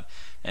God,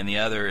 and the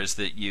other is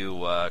that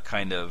you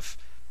kind of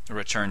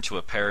return to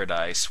a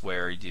paradise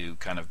where you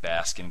kind of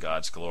bask in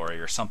God's glory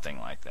or something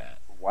like that.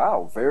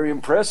 Wow, very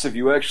impressive.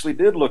 You actually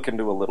did look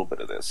into a little bit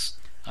of this.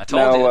 I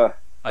told you.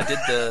 I did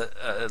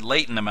the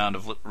latent amount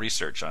of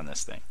research on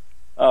this thing.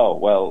 Oh,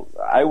 well,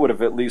 I would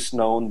have at least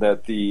known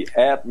that the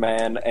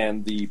Atman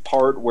and the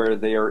part where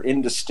they are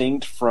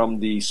indistinct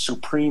from the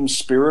Supreme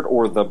Spirit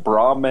or the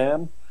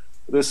Brahman.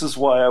 This is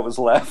why I was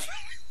laughing.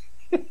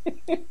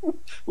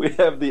 We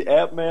have the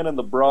Atman and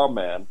the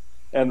Brahman,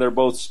 and they're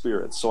both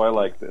spirits, so I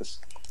like this.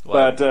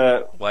 Why,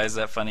 But why is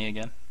that funny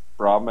again?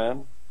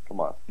 Brahman?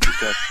 Come on. You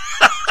can't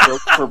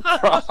joke for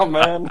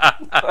Brahman.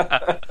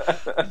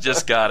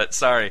 Just got it.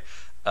 Sorry.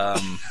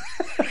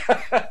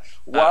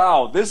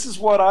 Wow, this is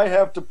what I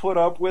have to put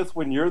up with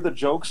when you're the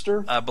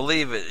jokester? I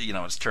believe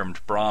it's termed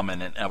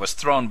Brahmin, and I was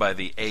thrown by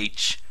the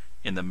H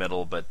in the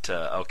middle, but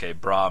okay,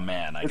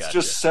 Brahman. I got you. It's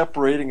just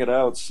separating it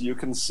out so you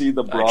can see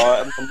the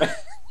bra and the man.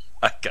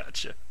 I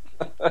got you.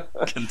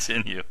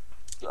 Continue.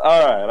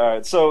 All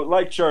right. So,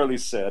 like Charlie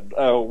said,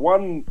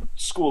 one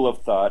school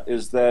of thought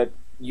is that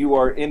you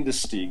are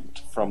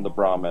indistinct from the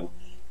Brahman.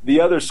 The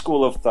other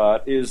school of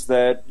thought is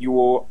that you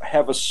will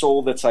have a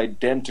soul that's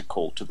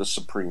identical to the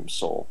Supreme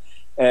Soul.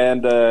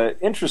 And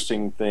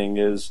interesting thing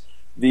is,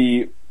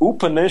 the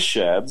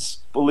Upanishads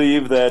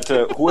believe that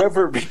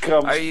whoever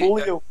becomes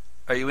fully...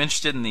 Are you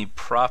interested in the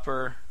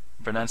proper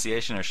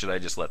pronunciation, or should I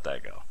just let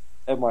that go?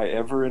 Am I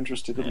ever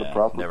interested in the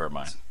proper... Never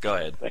mind. Go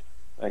ahead.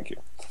 Thank you.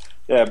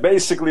 Yeah,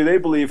 basically they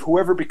believe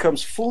whoever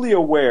becomes fully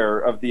aware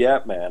of the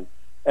Atman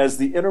as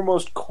the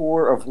innermost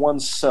core of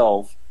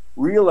oneself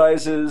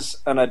realizes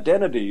an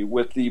identity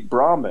with the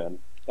Brahman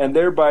and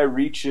thereby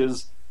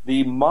reaches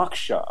the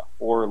moksha,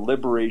 or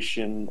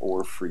liberation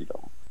or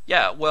freedom.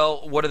 Yeah,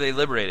 well, what are they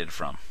liberated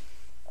from?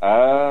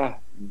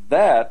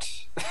 That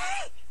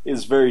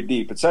is very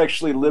deep. It's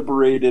actually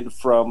liberated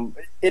from...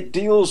 It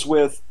deals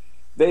with...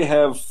 They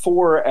have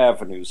 4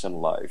 avenues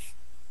in life.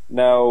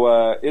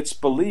 Now, it's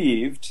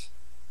believed...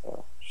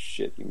 Oh,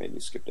 shit, you made me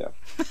skip down.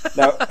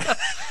 Now,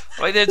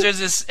 well, there's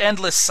this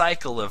endless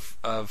cycle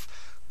of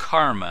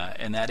karma,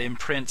 and that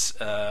imprints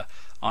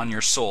on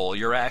your soul.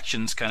 Your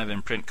actions kind of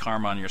imprint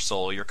karma on your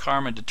soul. Your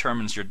karma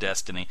determines your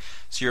destiny.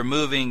 So you're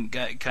moving,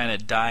 kind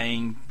of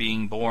dying,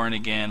 being born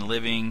again,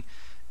 living,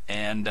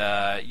 and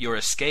your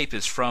escape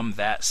is from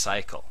that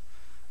cycle.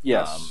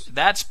 Yes.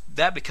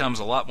 That becomes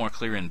a lot more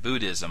clear in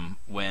Buddhism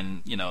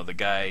when, the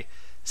guy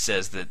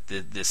says that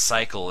this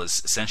cycle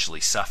is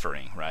essentially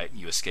suffering, right?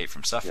 You escape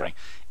from suffering.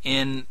 Yeah.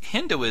 In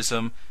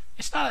Hinduism,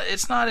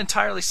 it's not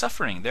entirely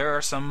suffering. There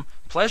are some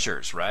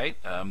pleasures, right?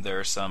 There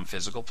are some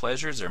physical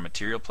pleasures, there are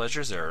material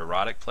pleasures, there are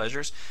erotic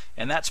pleasures,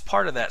 and that's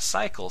part of that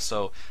cycle.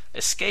 So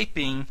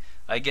escaping,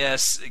 I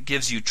guess,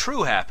 gives you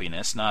true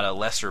happiness, not a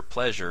lesser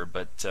pleasure,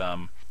 but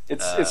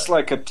it's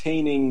like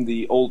attaining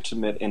the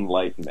ultimate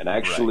enlightenment.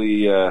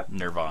 Actually, right.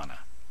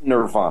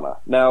 Nirvana.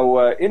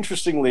 Now,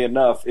 interestingly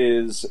enough,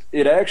 is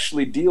it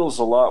actually deals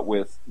a lot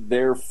with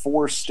their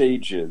 4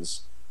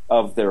 stages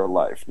of their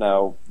life.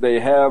 Now, they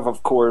have,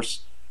 of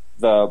course,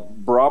 the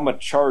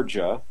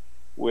Brahmacharya,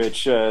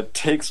 which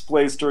takes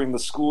place during the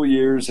school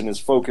years and is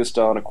focused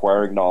on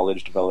acquiring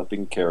knowledge,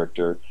 developing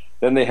character.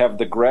 Then they have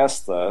the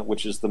Grastha,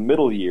 which is the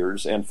middle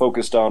years and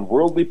focused on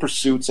worldly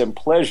pursuits and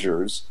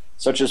pleasures,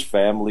 such as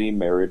family,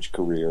 marriage,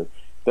 career.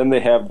 Then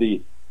they have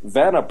the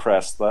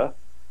Vanaprastha,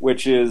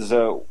 which is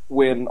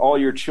when all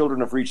your children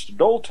have reached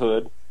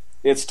adulthood,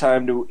 it's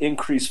time to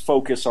increase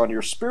focus on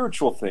your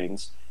spiritual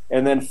things.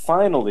 And then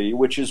finally,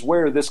 which is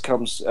where this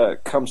comes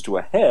to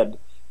a head,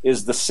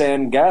 is the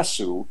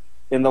Sangasu.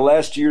 In the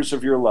last years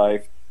of your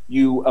life,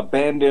 you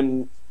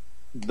abandon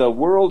the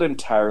world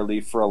entirely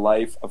for a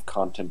life of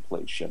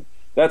contemplation.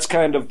 That's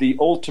kind of the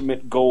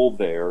ultimate goal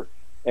there,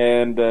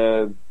 and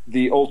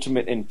the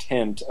ultimate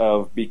intent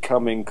of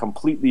becoming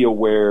completely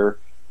aware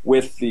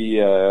with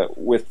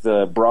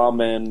the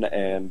Brahman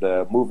and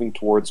moving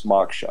towards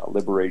moksha,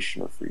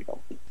 liberation or freedom.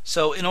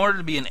 So in order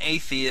to be an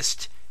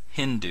atheist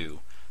Hindu,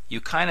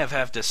 you kind of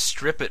have to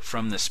strip it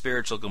from the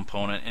spiritual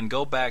component and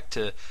go back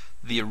to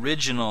the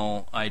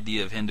original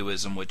idea of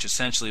Hinduism, which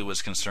essentially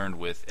was concerned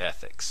with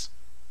ethics,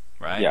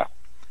 right? Yeah.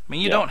 I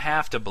mean, you don't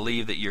have to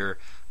believe that you're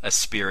a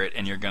spirit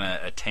and you're going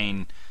to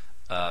attain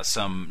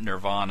some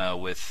nirvana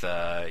with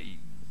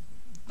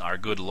our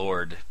good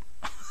Lord,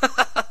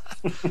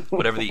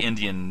 whatever the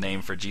Indian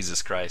name for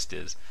Jesus Christ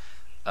is.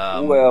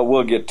 Well,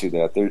 we'll get to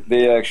that.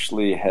 They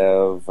actually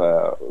have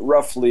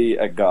roughly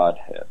a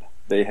godhead.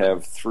 They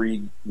have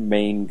 3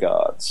 main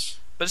gods.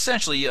 But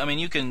essentially, I mean,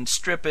 you can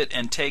strip it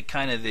and take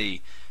kind of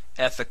the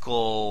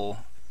ethical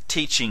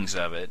teachings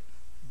of it.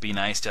 Be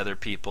nice to other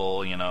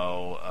people,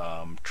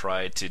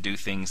 try to do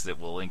things that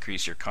will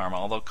increase your karma,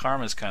 although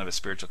karma is kind of a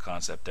spiritual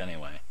concept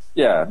anyway.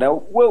 Yeah,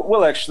 now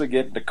we'll actually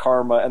get into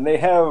karma, and they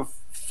have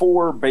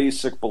 4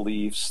 basic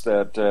beliefs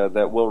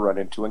that we'll run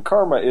into, and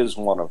karma is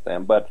one of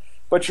them, but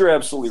you're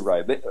absolutely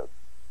right.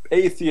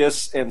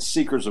 Atheists and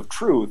seekers of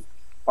truth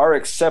are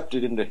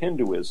accepted into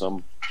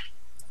Hinduism,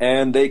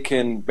 and they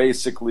can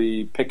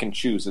basically pick and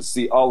choose. It's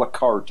the a la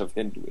carte of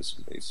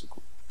Hinduism,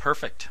 basically.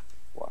 Perfect.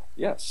 Well,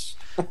 yes.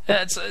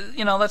 It's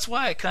that's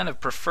why I kind of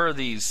prefer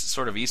these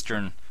sort of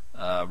Eastern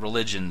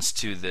religions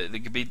to the. There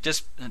could be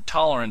just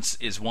tolerance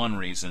is one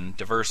reason,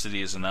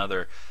 diversity is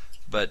another,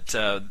 but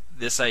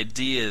this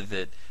idea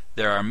that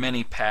there are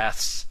many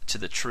paths to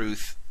the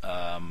truth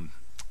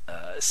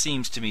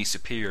seems to me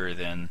superior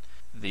than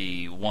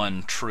the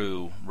one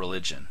true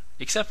religion.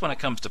 Except when it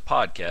comes to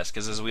podcasts,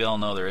 because as we all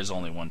know, there is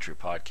only one true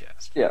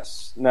podcast.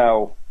 Yes.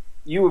 Now,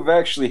 you have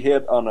actually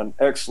hit on an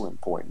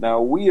excellent point.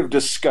 Now, we have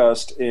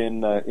discussed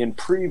in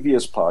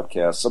previous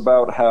podcasts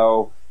about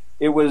how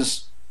it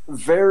was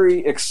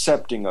very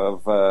accepting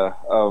of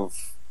wow,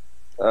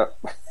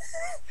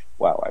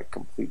 I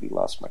completely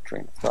lost my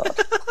train of thought.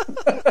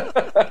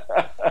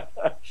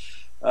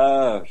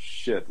 Oh,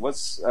 shit.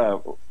 It's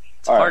a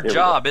hard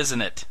job,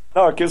 isn't it?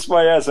 No, kiss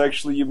my ass.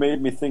 Actually, you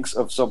made me think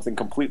of something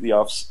completely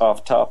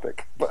off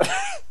topic. But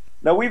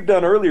now, we've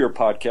done earlier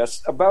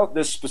podcasts about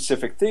this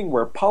specific thing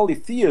where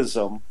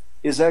polytheism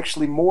is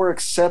actually more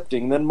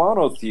accepting than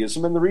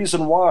monotheism, and the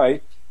reason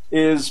why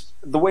is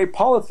the way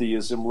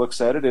polytheism looks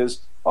at it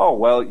is, oh,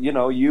 well,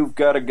 you've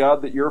got a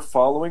god that you're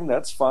following,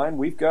 that's fine,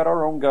 we've got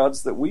our own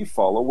gods that we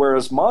follow,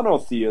 whereas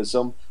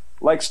monotheism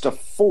likes to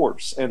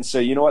force and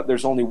say, you know what,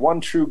 there's only one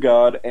true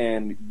God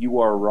and you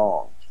are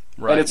wrong.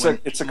 Right. And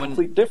it's a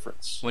complete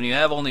difference. When you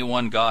have only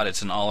one God,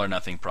 it's an all or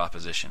nothing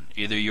proposition.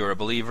 Either you're a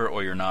believer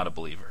or you're not a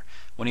believer.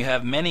 When you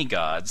have many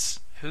gods,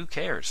 who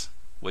cares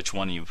which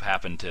one you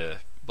happen to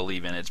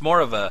believe in? It's more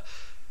of a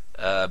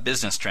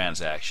business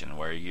transaction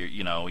where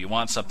you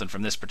want something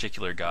from this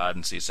particular god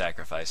and so you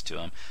sacrifice to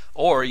him,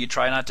 or you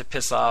try not to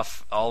piss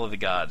off all of the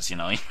gods. You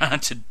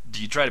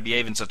try to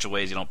behave in such a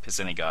way as you don't piss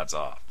any gods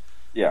off.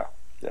 Yeah.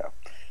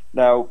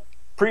 Now,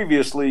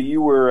 previously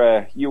you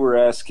were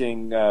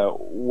asking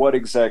what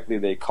exactly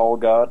they call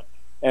God,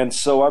 and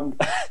so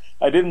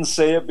I didn't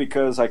say it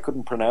because I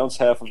couldn't pronounce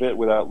half of it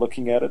without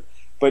looking at it.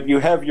 But you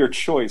have your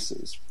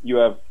choices. You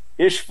have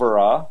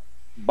Ishvara,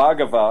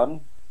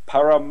 Bhagavan,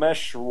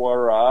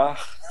 Parameshwara.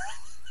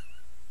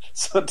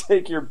 So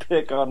take your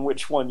pick on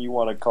which one you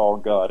want to call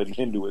God in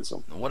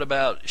Hinduism. What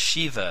about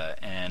Shiva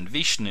and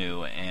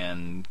Vishnu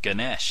and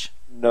Ganesh?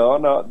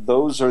 No,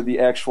 those are the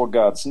actual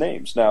gods'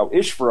 names. Now,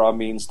 Ishvara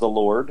means the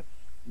Lord,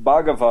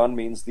 Bhagavan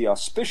means the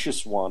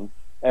auspicious one,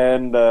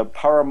 and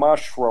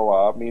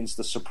Parameshwara means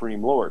the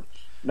Supreme Lord.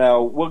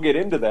 Now, we'll get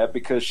into that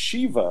because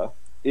Shiva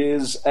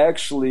is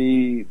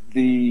actually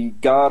the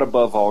god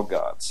above all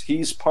gods.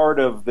 He's part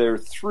of their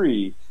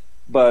three,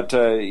 but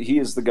he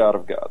is the god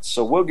of gods.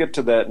 So we'll get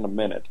to that in a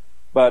minute.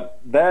 But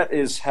that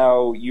is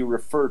how you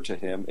refer to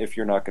him if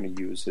you're not going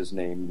to use his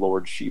name,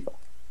 Lord Shiva.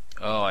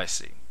 Oh, I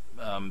see.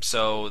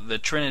 So the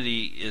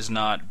Trinity is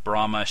not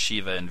Brahma,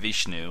 Shiva, and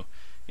Vishnu.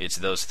 It's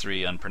those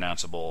three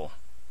unpronounceable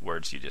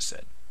words you just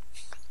said.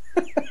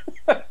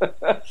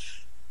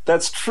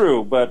 That's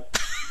true, but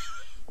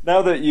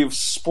now that you've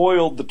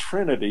spoiled the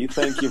Trinity,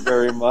 thank you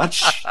very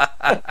much.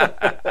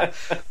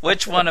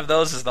 Which one of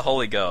those is the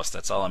Holy Ghost?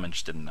 That's all I'm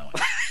interested in knowing.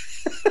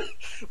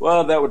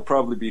 Well, that would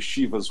probably be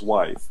Shiva's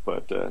wife,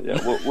 but yeah,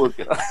 we'll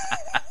get on.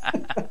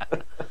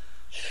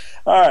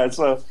 All right,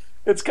 so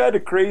it's kind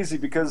of crazy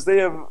because they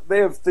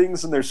have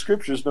things in their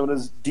scriptures known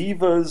as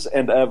devas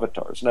and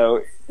avatars.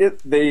 Now,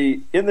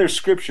 in their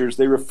scriptures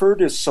they refer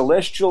to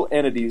celestial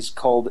entities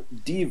called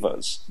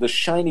devas, the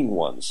shining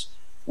ones,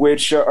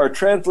 which are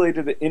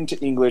translated into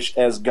English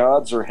as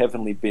gods or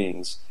heavenly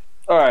beings.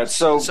 All right,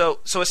 so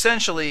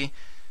essentially,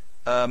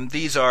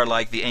 these are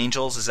like the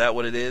angels. Is that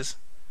what it is?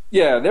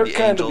 Yeah, they're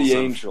kind of the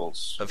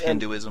angels of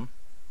Hinduism.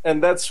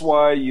 And that's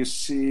why you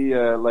see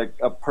like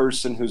a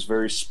person who's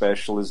very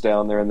special is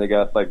down there and they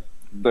got like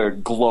the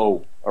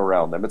glow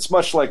around them. It's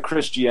much like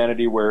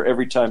Christianity where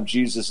every time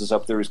Jesus is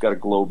up there he's got a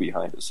glow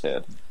behind his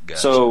head. Gotcha.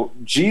 So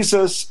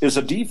Jesus is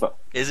a diva.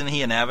 Isn't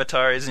he an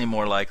avatar? Isn't he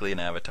more likely an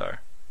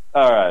avatar?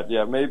 All right,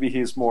 yeah, maybe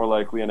he's more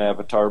likely an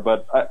avatar,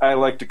 but I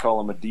like to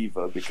call him a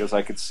diva because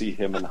I could see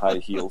him in high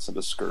heels and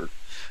a skirt.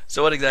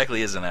 So what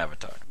exactly is an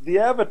avatar? The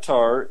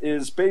avatar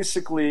is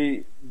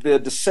basically the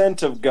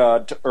descent of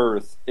God to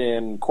earth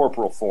in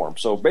corporal form.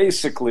 So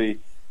basically,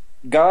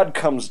 God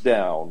comes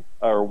down,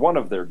 or one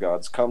of their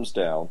gods comes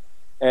down,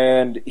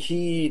 and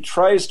he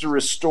tries to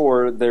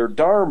restore their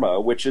dharma,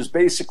 which is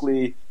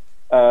basically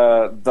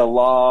the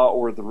law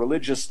or the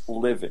religious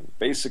living,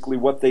 basically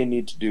what they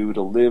need to do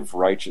to live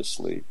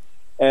righteously.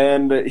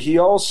 And he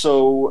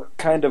also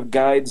kind of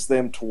guides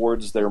them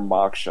towards their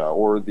moksha,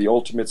 or the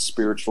ultimate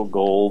spiritual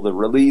goal, the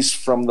release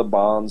from the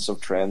bonds of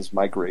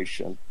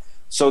transmigration.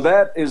 So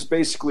that is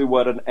basically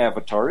what an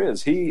avatar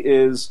is. He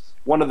is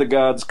one of the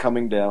gods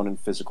coming down in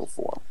physical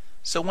form.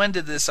 So when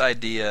did this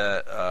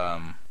idea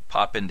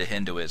pop into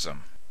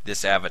Hinduism,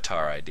 this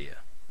avatar idea?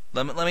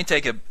 Let me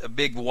take a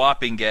big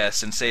whopping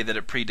guess and say that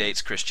it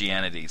predates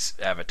Christianity's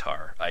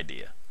avatar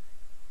idea.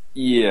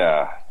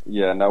 Yeah.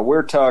 Now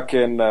we're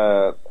talking...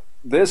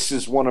 this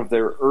is one of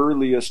their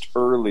earliest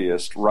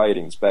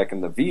writings back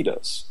in the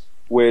Vedas,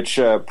 which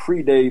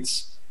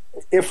predates,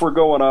 if we're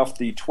going off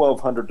the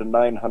 1200 to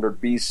 900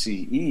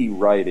 BCE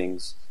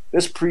writings,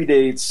 this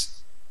predates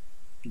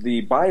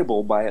the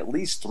Bible by at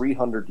least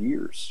 300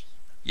 years.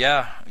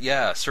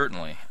 Yeah,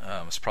 certainly.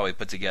 It was probably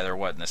put together,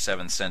 in the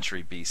 7th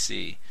century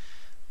BC.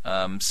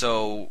 And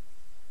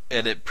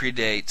it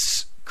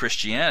predates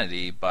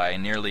Christianity by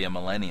nearly a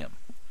millennium.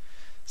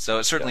 So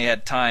it certainly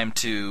had time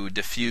to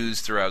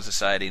diffuse throughout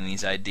society, and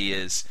these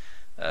ideas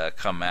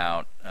come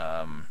out.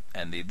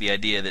 And the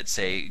idea that,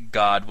 say,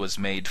 God was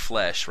made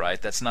flesh,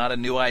 right? That's not a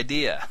new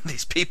idea.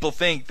 These people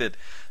think that,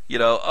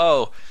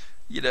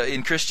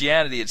 in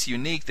Christianity it's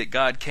unique that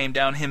God came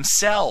down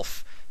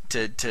himself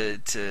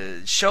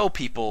to show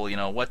people,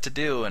 what to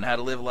do and how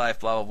to live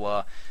life, blah, blah,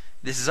 blah.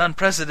 This is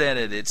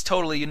unprecedented. It's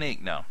totally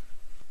unique. No.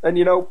 And,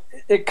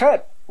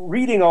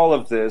 reading all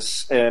of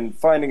this and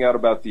finding out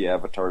about the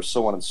avatars,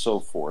 so on and so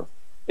forth,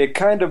 it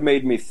kind of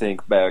made me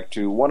think back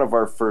to one of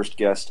our first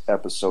guest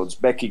episodes,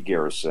 Becky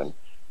Garrison,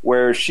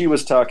 where she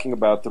was talking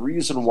about the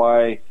reason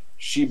why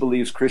she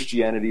believes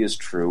Christianity is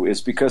true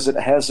is because it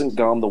hasn't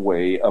gone the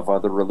way of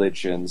other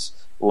religions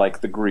like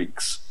the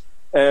Greeks.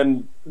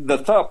 And the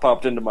thought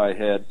popped into my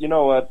head, you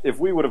know what, if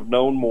we would have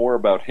known more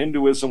about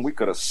Hinduism, we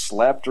could have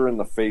slapped her in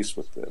the face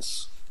with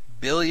this.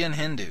 A billion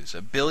Hindus.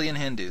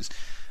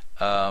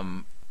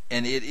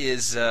 And it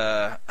is,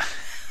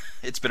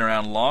 it's been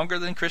around longer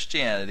than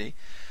Christianity,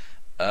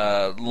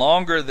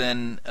 longer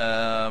than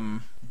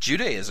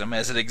Judaism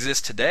as it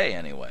exists today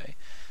anyway.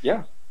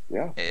 Yeah.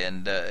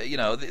 And,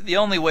 the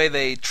only way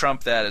they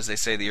trump that is they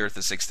say the earth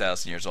is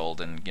 6,000 years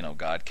old and,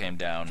 God came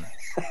down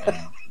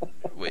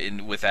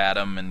with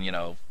Adam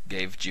and,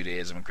 gave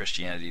Judaism and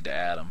Christianity to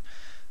Adam.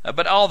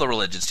 But all the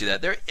religions do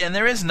that.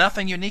 There is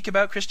nothing unique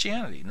about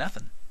Christianity.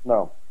 Nothing.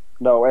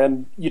 No,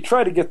 and you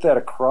try to get that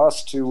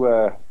across to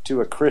a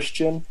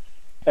Christian,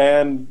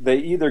 and they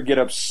either get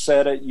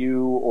upset at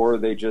you or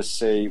they just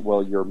say,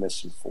 well, you're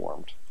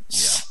misinformed. Yeah.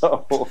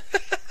 So,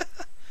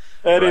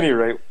 at any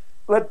rate,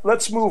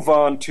 let's move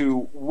on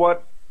to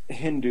what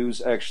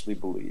Hindus actually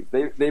believe.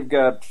 They've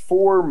got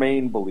four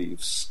main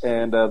beliefs,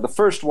 and the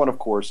first one, of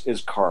course,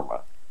 is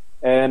karma.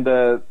 And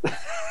I'm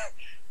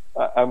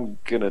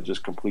going to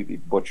just completely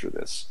butcher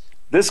this.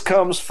 This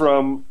comes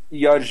from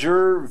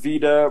Yajur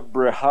Veda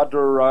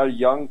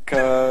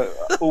Brihadaranyaka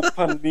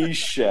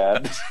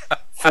Upanishad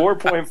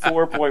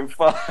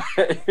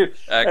 4.4.5.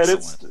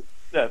 Excellent.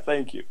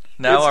 Thank you.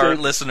 Now our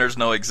listeners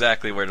know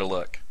exactly where to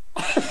look.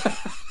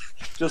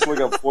 Just look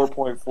up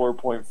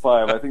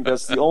 4.4.5. I think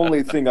that's the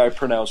only thing I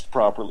pronounced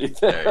properly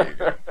there. There you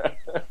go.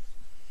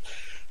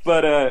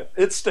 But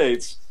it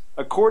states,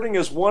 according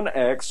as one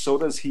acts, so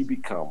does he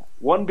become.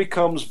 One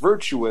becomes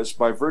virtuous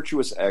by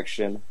virtuous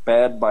action,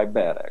 bad by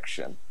bad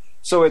action.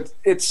 So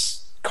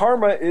it's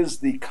karma is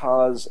the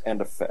cause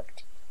and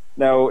effect.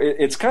 Now,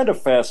 it's kind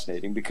of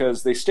fascinating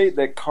because they state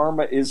that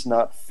karma is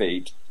not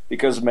fate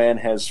because man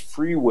has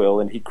free will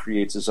and he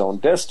creates his own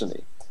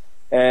destiny.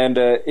 And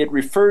it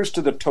refers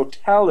to the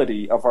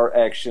totality of our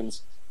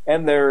actions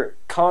and their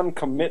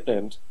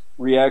concomitant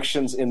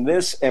reactions in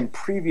this and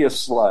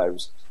previous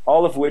lives,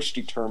 all of which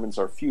determines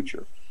our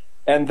future.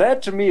 And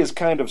that to me is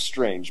kind of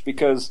strange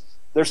because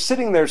they're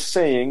sitting there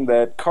saying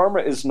that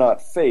karma is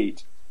not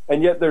fate,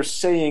 and yet they're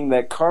saying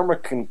that karma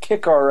can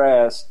kick our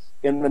ass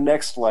in the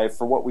next life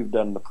for what we've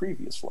done in the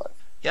previous life.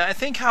 Yeah, I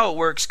think how it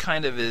works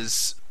kind of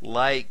is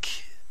like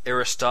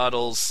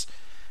Aristotle's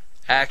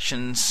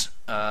actions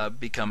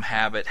become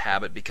habit,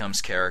 habit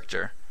becomes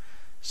character.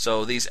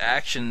 So these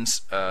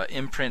actions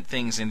imprint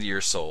things into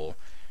your soul,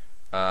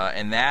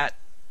 and that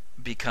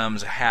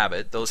becomes a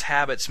habit. Those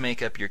habits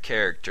make up your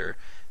character.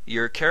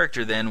 Your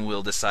character then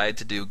will decide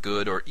to do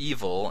good or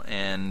evil,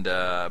 and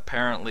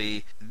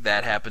apparently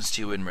that happens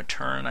to you in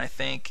return, I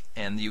think,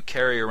 and you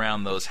carry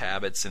around those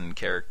habits and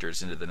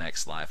characters into the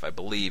next life, I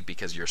believe,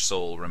 because your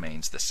soul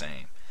remains the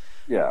same.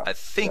 Yeah, I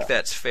think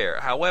that's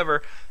fair.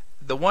 However,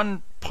 the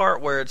one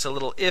part where it's a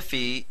little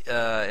iffy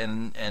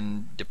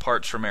and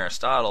departs from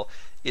Aristotle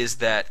is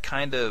that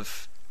kind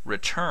of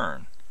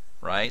return,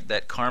 right?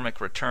 That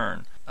karmic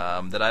return.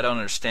 That I don't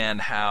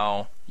understand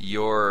how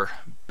your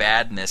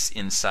badness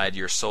inside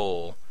your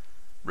soul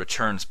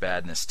returns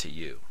badness to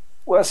you.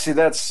 Well, see,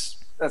 that's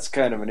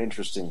kind of an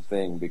interesting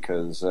thing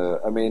because,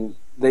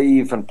 they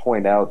even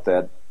point out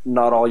that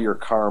not all your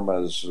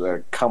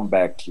karmas come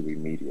back to you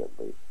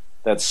immediately.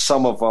 That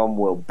some of them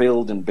will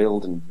build and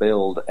build and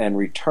build and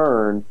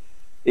return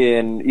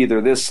in either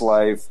this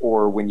life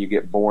or when you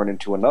get born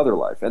into another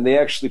life. And they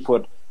actually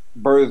put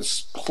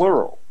births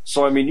plural.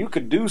 So, you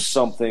could do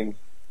something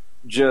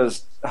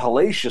just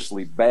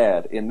hellaciously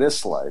bad in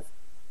this life,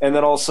 and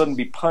then all of a sudden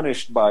be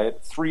punished by it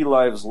 3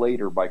 lives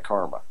later by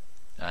karma.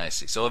 I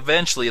see. So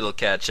eventually it'll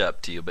catch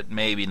up to you, but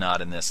maybe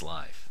not in this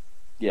life.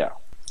 Yeah.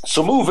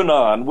 So moving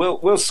on, we'll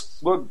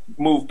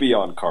move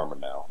beyond karma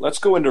now. Let's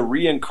go into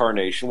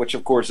reincarnation, which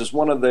of course is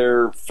one of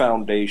their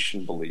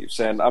foundation beliefs.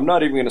 And I'm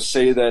not even going to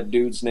say that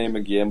dude's name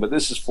again, but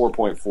this is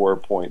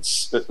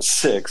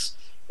 4.4.6.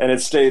 And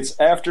it states,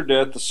 after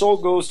death, the soul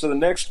goes to the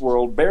next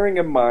world, bearing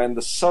in mind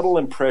the subtle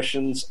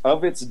impressions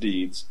of its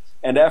deeds,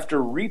 and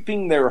after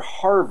reaping their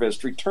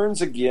harvest,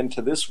 returns again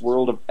to this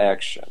world of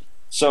action.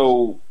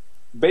 So,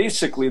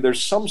 basically,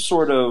 there's some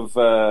sort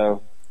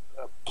of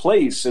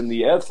place in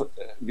the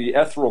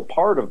ethereal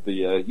part of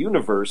the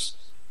universe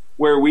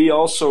where we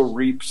also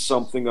reap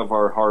something of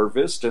our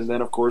harvest, and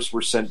then, of course,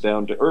 we're sent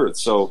down to earth.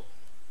 So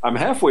I'm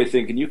halfway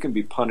thinking you can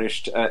be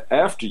punished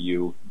after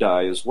you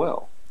die as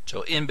well.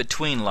 So in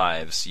between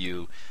lives,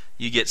 you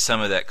get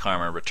some of that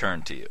karma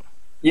returned to you.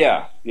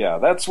 Yeah,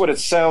 that's what it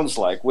sounds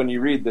like when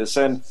you read this.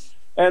 And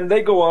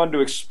they go on to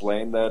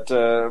explain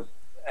that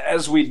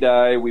as we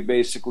die, we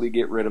basically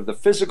get rid of the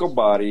physical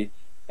body,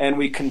 and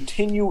we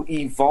continue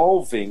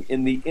evolving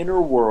in the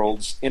inner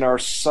worlds in our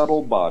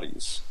subtle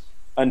bodies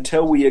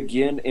until we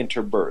again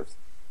enter birth.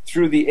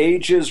 Through the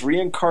ages,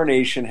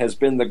 reincarnation has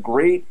been the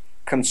great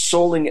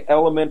consoling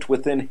element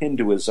within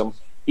Hinduism,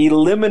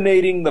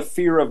 eliminating the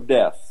fear of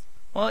death.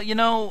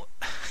 Well,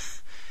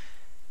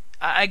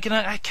 I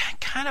can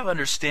kind of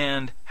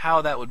understand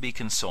how that would be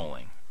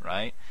consoling,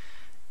 right?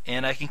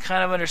 And I can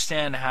kind of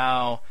understand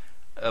how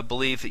a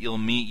belief that you'll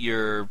meet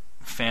your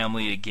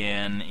family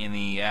again in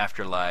the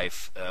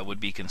afterlife would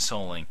be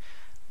consoling.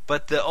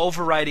 But the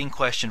overriding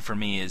question for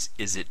me is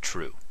it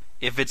true?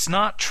 If it's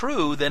not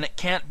true, then it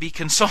can't be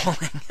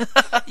consoling.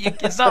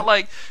 It's not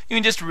like you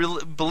can just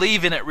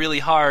believe in it really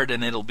hard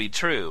and it'll be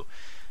true.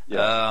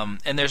 Yeah.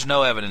 And there's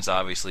no evidence,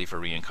 obviously, for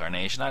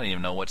reincarnation. I don't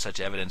even know what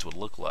such evidence would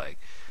look like.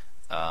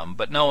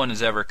 But no one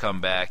has ever come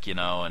back,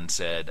 and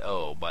said,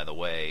 oh, by the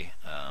way,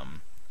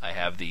 I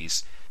have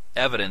these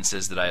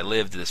evidences that I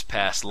lived this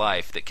past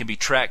life that can be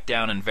tracked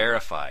down and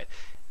verified,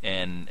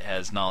 and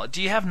has knowledge.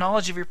 Do you have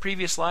knowledge of your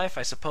previous life?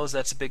 I suppose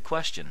that's a big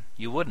question.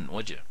 You wouldn't,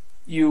 would you?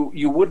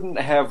 You wouldn't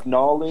have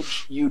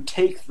knowledge. You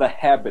take the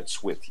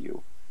habits with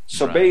you.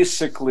 So Right.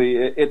 basically,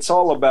 it's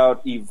all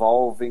about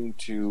evolving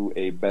to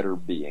a better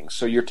being.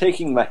 So you're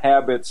taking the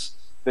habits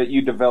that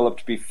you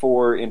developed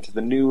before into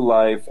the new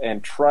life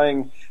and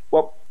trying.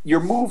 Well, you're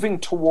moving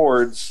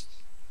towards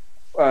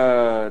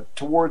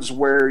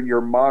where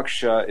your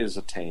moksha is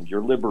attained,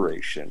 your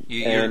liberation.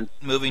 You're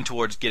moving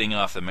towards getting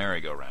off the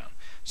merry-go-round.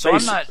 So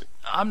Basically.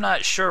 I'm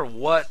not sure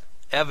what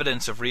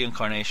evidence of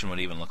reincarnation would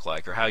even look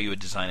like, or how you would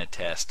design a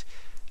test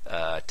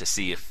to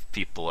see if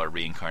people are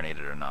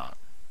reincarnated or not.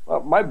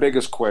 My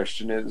biggest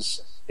question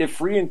is, if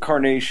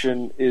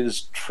reincarnation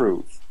is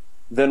truth,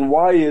 then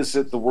why is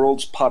it the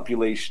world's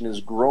population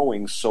is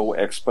growing so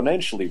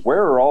exponentially?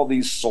 Where are all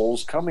these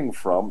souls coming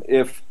from?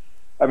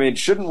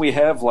 Shouldn't we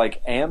have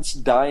like ants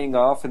dying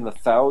off in the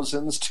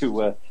thousands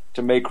to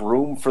make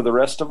room for the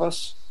rest of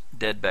us?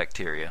 Dead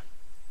bacteria.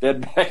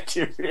 Dead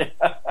bacteria.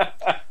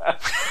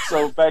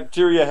 So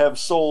bacteria have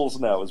souls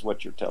now, is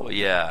what you're telling Well,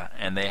 me. yeah,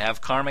 and they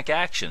have karmic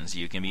actions.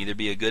 You can either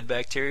be a good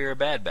bacteria or a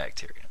bad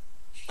bacteria.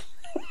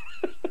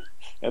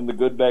 And the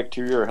good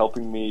bacteria are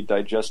helping me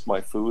digest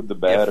my food. The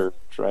bad are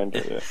trying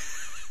to.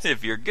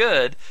 If you're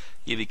good,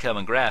 you become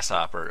a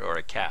grasshopper or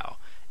a cow.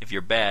 If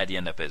you're bad, you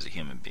end up as a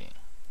human being.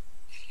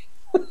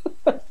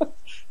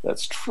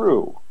 That's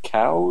true.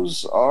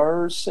 Cows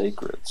are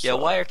sacred. Yeah, so-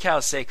 why are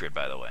cows sacred,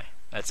 by the way?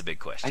 That's a big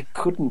question. I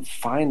couldn't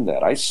find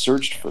that. I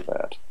searched for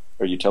that.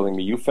 Are you telling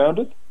me you found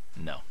it?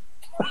 No.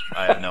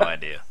 I have no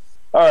idea.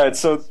 All right,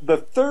 so the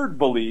third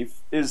belief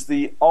is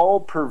the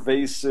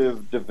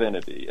all-pervasive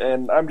divinity,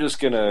 and I'm just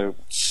gonna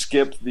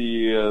skip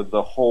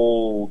the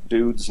whole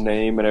dude's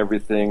name and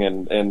everything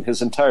and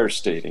his entire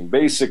stating.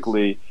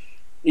 Basically,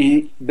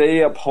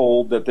 they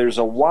uphold that there's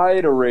a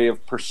wide array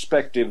of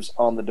perspectives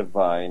on the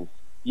divine,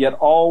 yet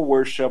all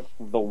worship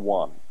the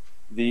one,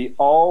 the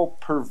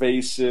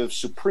all-pervasive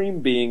supreme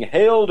being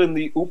hailed in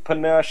the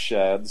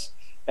Upanishads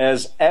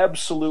as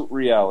absolute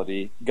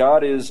reality.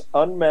 God is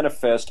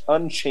unmanifest,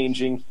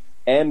 unchanging,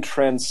 and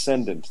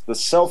transcendent, the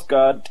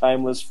self-God,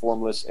 timeless,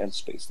 formless, and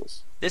spaceless.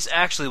 This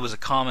actually was a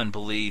common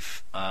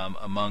belief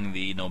among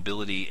the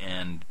nobility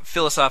and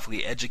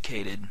philosophically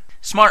educated,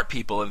 smart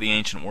people of the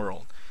ancient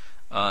world.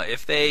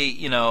 If they,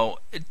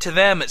 to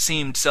them it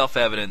seemed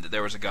self-evident that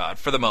there was a God,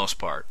 for the most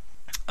part,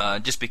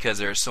 just because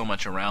there's so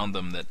much around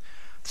them that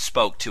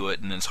spoke to it,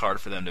 and it's hard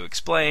for them to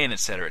explain,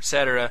 etc.,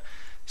 etc.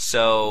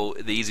 So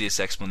the easiest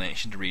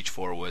explanation to reach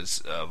for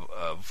was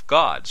of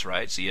gods,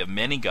 right? So you have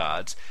many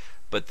gods.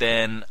 But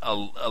then a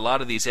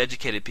lot of these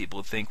educated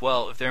people think,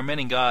 well, if there are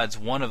many gods,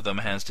 one of them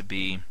has to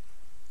be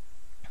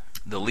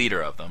the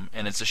leader of them.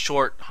 And it's a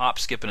short hop,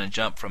 skip, and a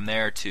jump from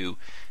there to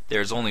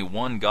there's only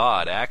one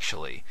God,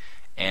 actually.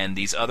 And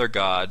these other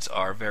gods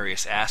are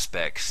various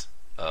aspects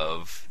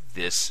of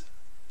this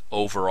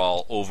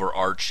overall,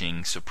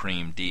 overarching,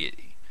 supreme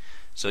deity.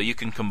 So you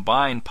can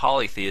combine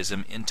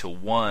polytheism into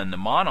one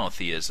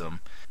monotheism,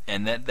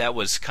 and that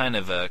was kind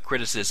of a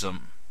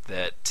criticism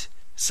that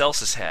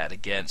Celsus had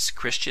against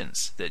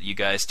Christians, that you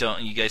guys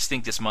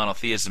think this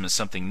monotheism is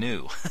something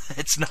new.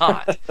 It's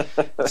not.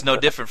 It's no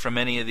different from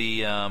any of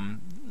the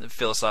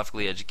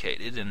philosophically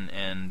educated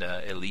and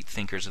elite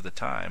thinkers of the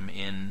time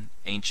in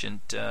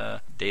ancient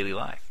daily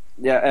life.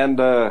 Yeah, and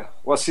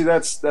see,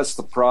 that's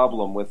the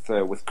problem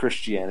with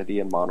Christianity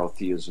and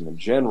monotheism in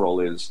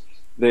general is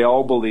they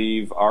all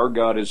believe our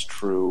God is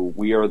true.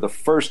 We are the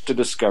first to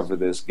discover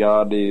this.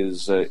 God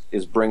is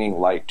bringing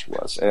light to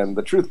us, and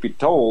the truth be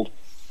told,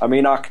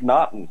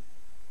 Akhenaten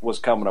was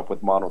coming up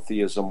with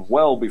monotheism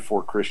well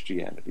before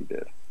Christianity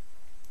did.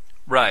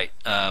 Right,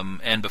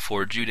 and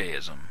before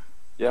Judaism.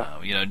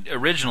 Yeah.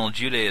 Original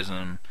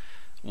Judaism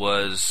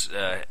was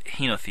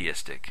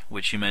henotheistic,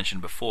 which you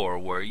mentioned before,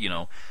 where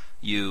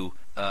you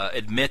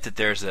admit that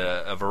there's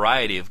a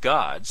variety of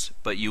gods,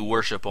 but you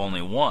worship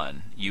only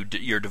one.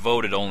 You're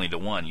devoted only to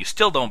one. You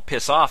still don't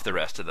piss off the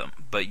rest of them,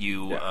 but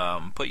you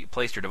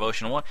place your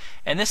devotion on one.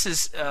 And this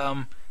is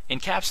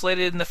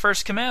encapsulated in the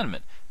first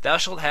commandment: "Thou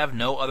shalt have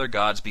no other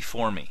gods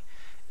before me."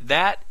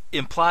 That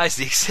implies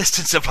the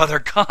existence of other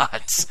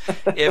gods.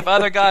 If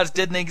other gods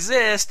didn't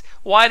exist,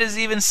 why does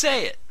he even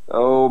say it?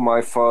 Oh,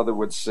 my father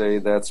would say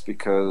that's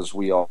because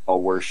we all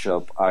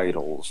worship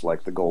idols,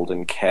 like the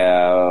golden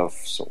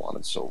calf, so on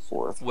and so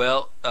forth.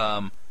 Well,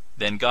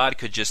 then God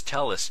could just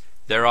tell us,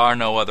 there are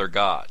no other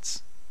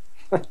gods.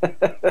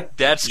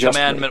 That's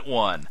commandment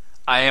 1.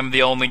 I am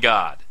the only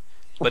God.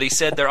 But he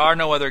said there are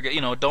no other,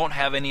 don't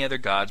have any other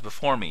gods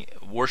before me.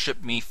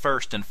 Worship me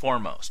first and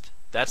foremost.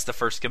 That's the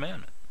first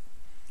commandment.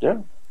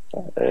 Yeah,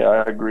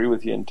 I agree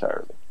with you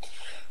entirely.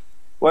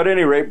 Well, at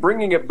any rate,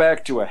 bringing it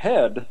back to a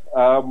head,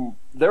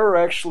 there are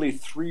actually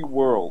 3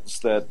 worlds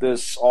that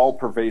this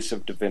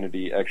all-pervasive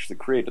divinity actually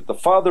created. The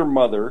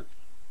Father-Mother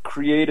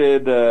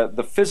created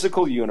the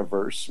physical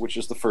universe, which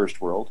is the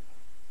first world.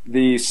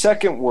 The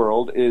second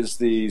world is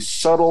the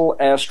subtle,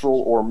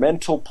 astral, or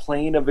mental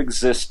plane of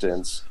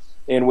existence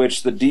in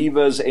which the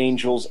devas,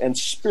 angels, and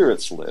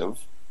spirits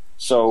live.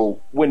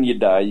 So when you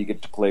die, you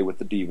get to play with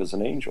the devas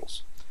and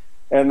angels.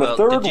 And the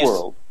third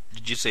world...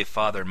 Did you say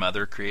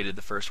Father-Mother created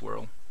the first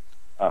world?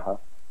 Uh-huh.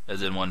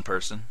 As in one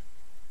person?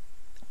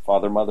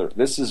 Father-Mother.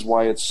 This is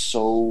why it's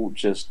so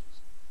just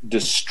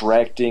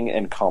distracting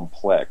and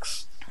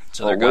complex.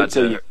 So their God's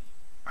a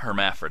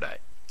hermaphrodite.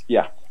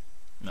 Yeah.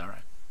 All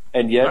right.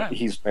 And yet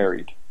he's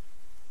married.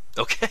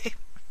 Okay.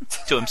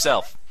 To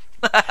himself.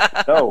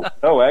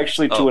 No,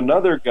 actually to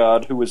another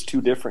god who was 2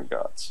 different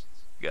gods.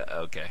 Yeah,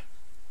 okay.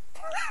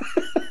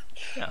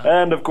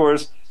 And of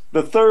course,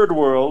 the third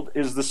world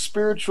is the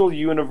spiritual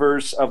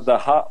universe of the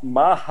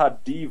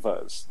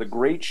Mahadevas, the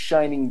great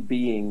shining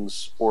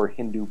beings or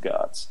Hindu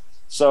gods.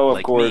 So,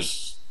 of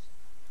course,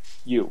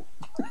 you.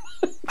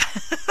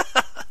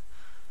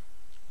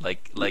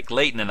 like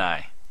Leighton and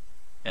I,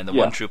 and the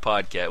One True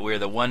Podcast. We're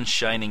the One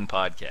Shining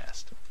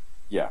Podcast.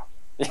 Yeah.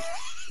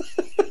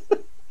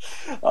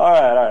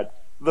 All right.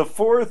 The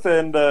fourth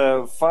and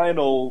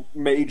final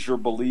major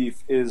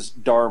belief is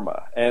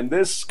Dharma, and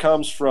this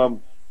comes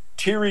from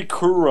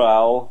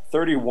Tirukkural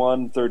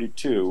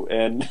 3132,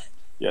 and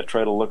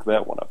try to look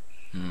that one up.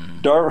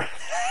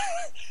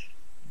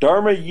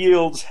 Dharma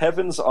yields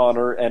heaven's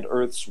honor and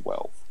earth's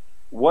wealth.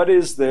 What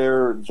is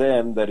there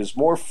then that is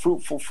more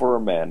fruitful for a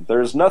man?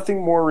 There is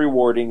nothing more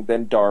rewarding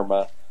than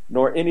Dharma,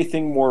 nor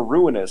anything more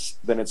ruinous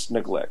than its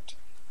neglect.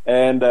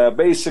 And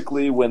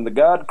basically, when the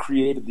God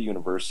created the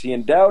universe, he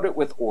endowed it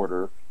with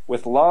order,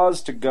 with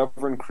laws to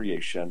govern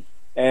creation,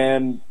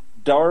 and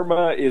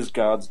Dharma is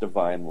God's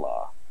divine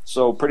law.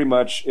 So pretty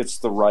much it's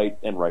the right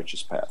and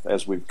righteous path,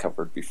 as we've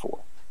covered before.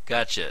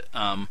 Gotcha.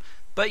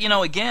 But,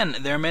 again,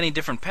 there are many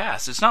different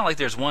paths. It's not like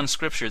there's one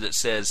scripture that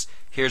says,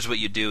 here's what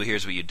you do,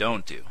 here's what you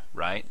don't do,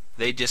 right?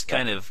 They just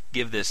kind of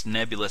give this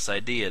nebulous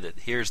idea that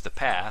here's the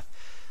path,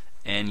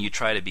 and you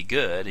try to be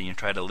good, and you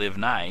try to live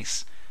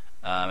nice.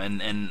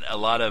 And a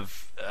lot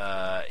of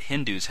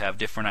Hindus have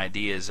different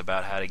ideas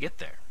about how to get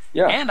there.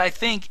 Yeah. And I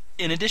think,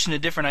 in addition to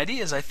different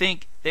ideas, I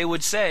think they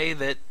would say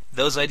that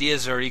those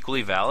ideas are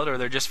equally valid or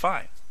they're just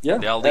fine. Yeah.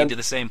 They all lead to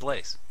the same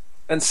place.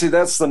 And see,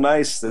 that's the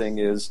nice thing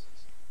is,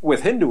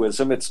 with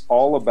Hinduism, it's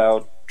all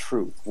about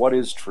truth. What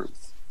is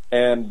truth?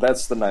 And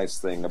that's the nice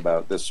thing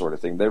about this sort of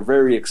thing. They're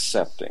very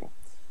accepting,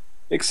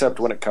 except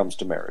when it comes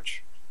to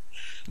marriage.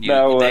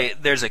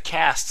 There's a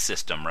caste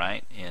system,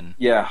 right?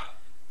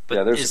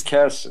 There's a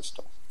caste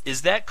system.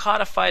 Is that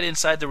codified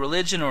inside the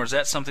religion, or is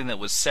that something that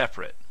was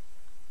separate?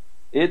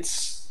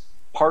 It's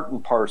part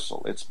and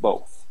parcel. It's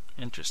both.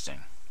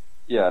 Interesting.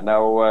 Yeah.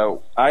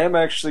 Now, I am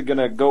actually going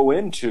to go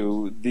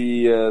into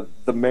the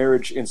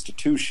marriage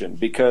institution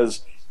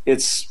because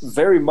it's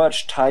very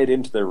much tied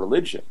into their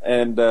religion,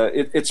 and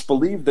it's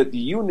believed that the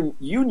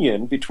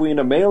union between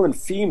a male and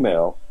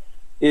female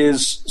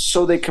is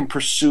so they can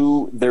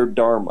pursue their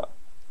dharma.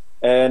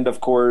 And of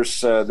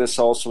course, this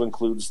also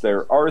includes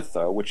their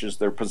artha, which is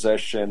their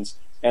possessions,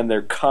 and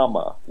their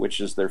kama, which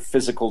is their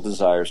physical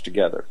desires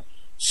together.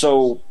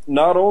 So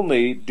not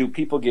only do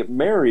people get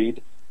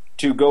married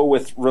to go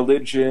with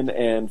religion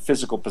and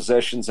physical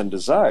possessions and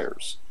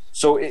desires,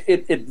 so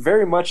it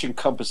very much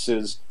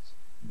encompasses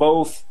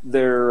both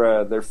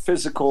their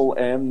physical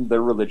and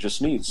their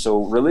religious needs.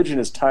 So religion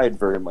is tied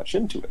very much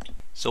into it.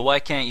 So why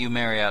can't you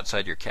marry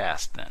outside your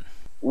caste then?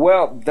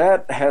 Well,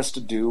 that has to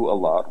do a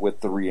lot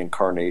with the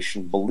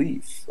reincarnation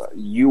belief.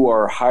 You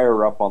are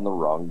higher up on the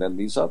rung than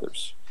these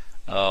others.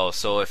 Oh,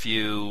 so if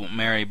you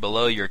marry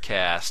below your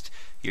caste,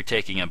 you're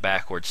taking a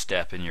backward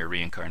step in your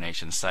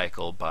reincarnation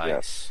cycle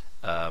by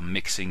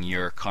mixing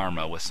your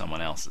karma with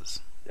someone else's.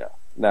 Yeah.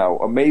 Now,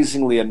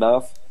 amazingly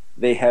enough,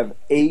 they have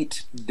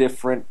 8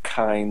 different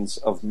kinds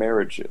of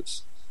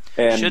marriages.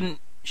 And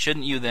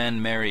shouldn't you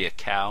then marry a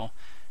cow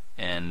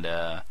and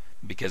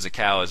Because a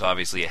cow is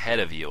obviously ahead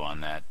of you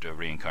on that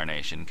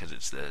reincarnation because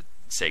it's the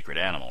sacred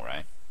animal,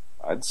 right?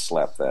 I'd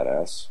slap that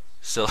ass.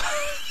 So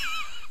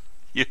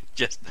you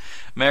just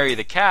marry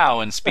the cow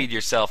and speed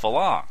yourself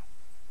along.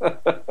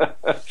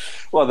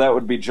 Well, that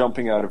would be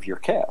jumping out of your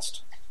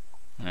caste.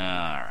 All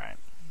right.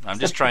 I'm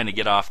just trying to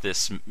get off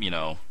this,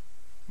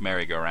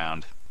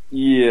 merry-go-round.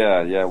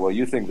 Yeah. Well,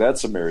 you think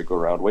that's a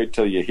merry-go-round. Wait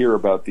till you hear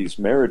about these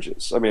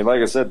marriages. I mean,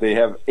 like I said, they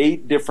have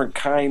 8 different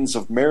kinds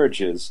of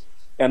marriages,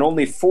 and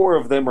only 4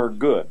 of them are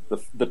good,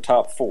 the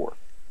top 4.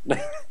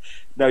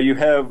 Now, you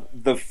have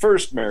the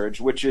first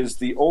marriage, which is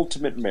the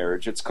ultimate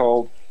marriage. It's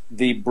called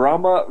the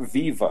Brahma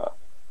Viva.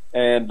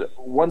 And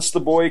once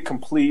the boy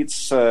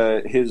completes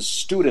his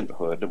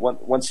studenthood,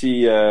 once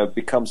he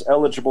becomes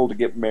eligible to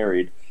get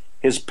married,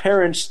 his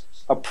parents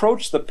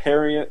approach the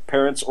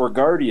parents or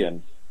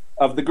guardian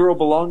of the girl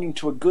belonging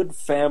to a good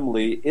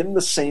family in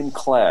the same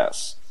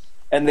class,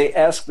 and they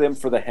ask them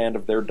for the hand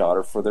of their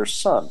daughter for their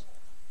son.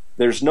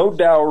 There's no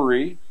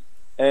dowry,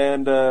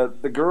 and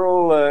the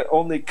girl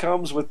only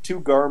comes with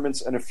 2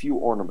 garments and a few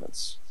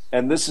ornaments.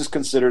 And this is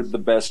considered the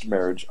best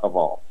marriage of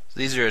all.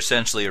 These are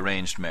essentially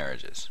arranged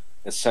marriages.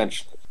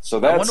 Essentially. So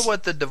that's... I wonder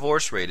what the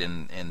divorce rate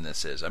in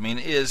this is. I mean,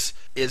 is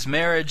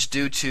marriage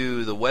due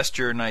to the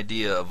Western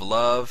idea of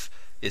love?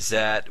 Is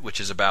that, which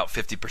is about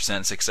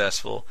 50%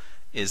 successful,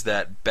 is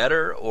that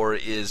better, or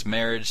is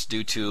marriage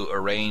due to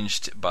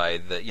arranged by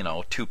the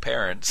 2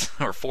 parents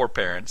or 4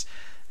 parents?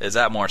 Is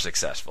that more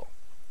successful?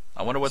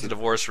 I wonder what the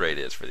divorce rate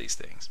is for these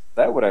things.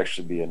 That would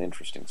actually be an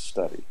interesting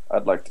study.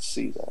 I'd like to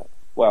see that.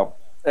 Well,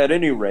 at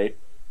any rate,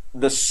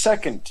 the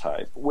second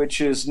type, which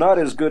is not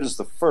as good as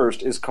the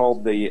first, is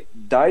called the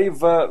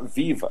Daiva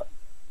Viva.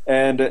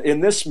 And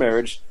in this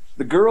marriage,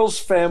 the girl's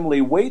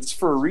family waits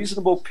for a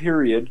reasonable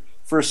period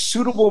for a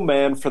suitable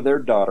man for their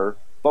daughter,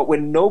 but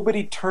when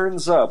nobody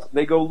turns up,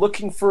 they go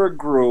looking for a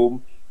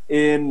groom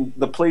in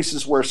the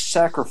places where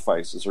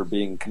sacrifices are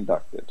being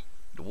conducted.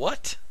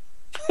 What?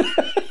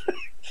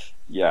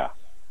 Yeah.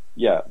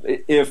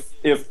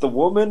 If the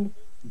woman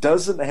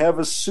doesn't have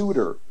a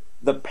suitor,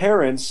 the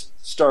parents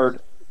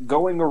start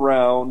going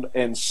around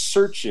and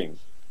searching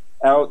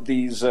out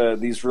these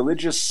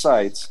religious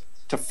sites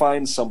to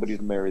find somebody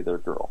to marry their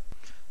girl.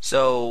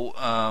 So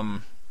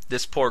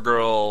this poor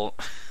girl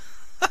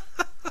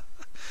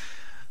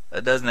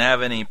doesn't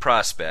have any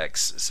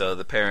prospects, so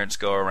the parents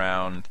go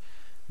around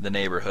the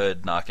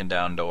neighborhood knocking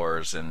down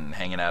doors and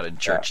hanging out in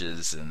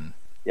churches and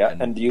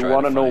do you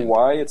want to know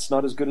why it's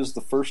not as good as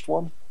the first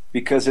one?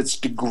 Because it's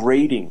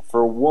degrading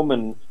for a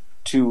woman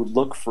to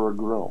look for a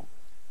groom.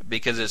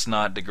 Because it's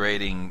not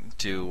degrading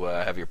to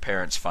have your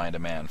parents find a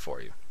man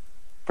for you.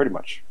 Pretty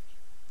much.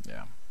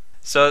 Yeah.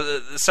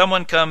 So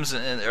someone comes,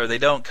 or they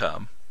don't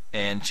come,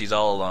 and she's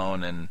all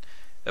alone, and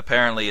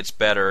apparently it's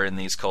better in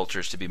these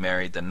cultures to be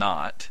married than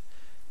not.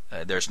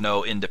 There's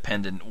no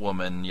independent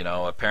woman,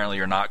 apparently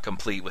you're not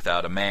complete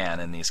without a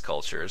man in these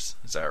cultures.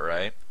 Is that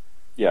right?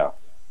 Yeah.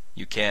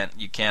 You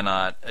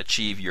cannot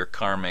achieve your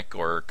karmic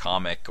or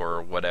comic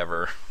or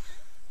whatever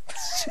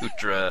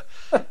sutra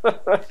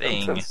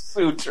thing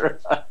sutra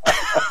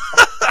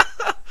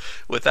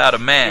without a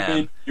man. You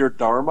mean your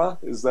dharma?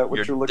 Is that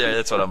what you're looking for?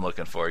 That's what I'm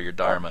looking for. Your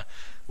dharma.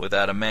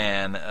 Without a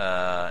man,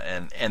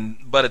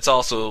 but it's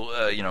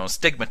also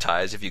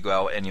stigmatized if you go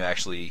out and you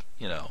actually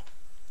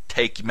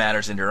take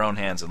matters into your own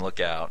hands and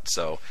look out.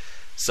 So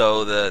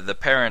the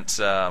parents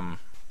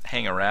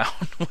hang around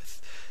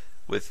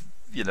with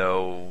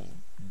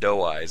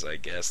doe eyes, I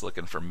guess,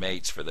 looking for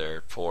mates for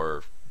their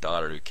poor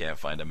daughter who can't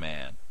find a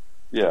man.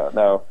 Yeah,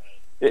 now,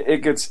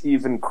 it gets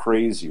even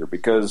crazier,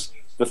 because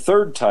the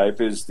third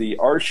type is the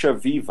Arsha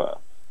Viva,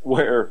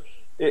 where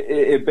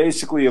it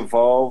basically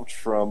evolved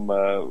from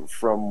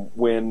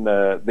when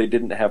they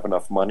didn't have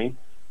enough money.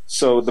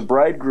 So the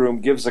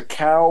bridegroom gives a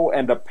cow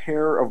and a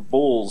pair of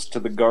bulls to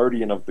the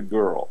guardian of the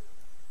girl.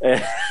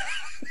 And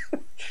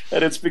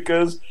it's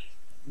because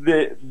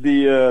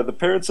the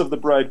parents of the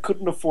bride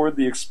couldn't afford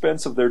the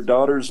expense of their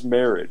daughter's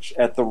marriage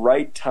at the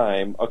right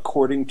time,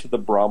 according to the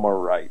Brahma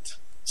rite.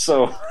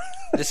 So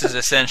this is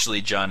essentially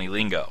Johnny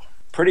Lingo.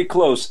 Pretty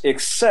close,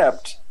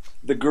 except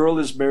the girl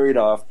is married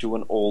off to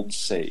an old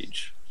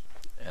sage.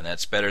 And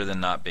that's better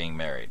than not being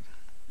married.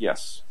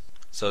 Yes.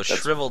 So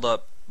shriveled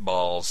up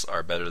balls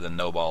are better than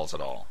no balls at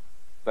all.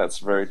 That's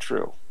very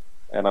true.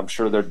 And I'm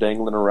sure they're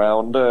dangling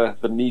around the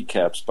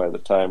kneecaps by the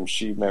time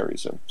she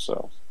marries him.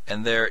 So.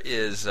 And there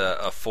is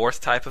a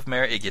fourth type of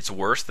marriage. It gets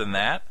worse than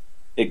that?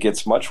 It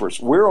gets much worse.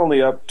 We're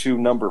only up to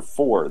number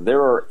 4.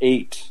 There are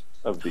 8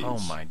 of these. Oh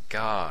my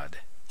God.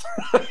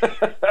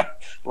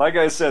 Like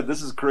I said,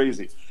 this is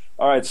crazy.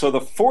 All right, so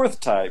the fourth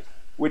type,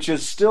 which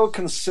is still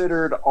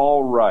considered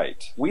all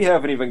right. We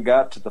haven't even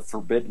got to the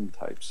forbidden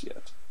types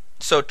yet.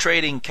 So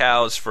trading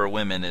cows for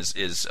women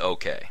is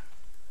okay.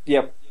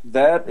 Yep,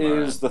 that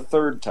is the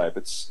third type.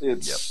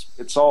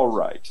 It's all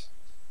right.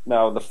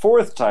 Now, the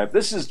fourth type,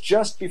 this is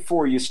just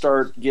before you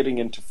start getting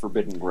into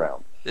forbidden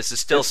ground. This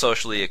is still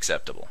socially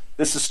acceptable.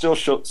 This is still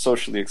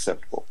socially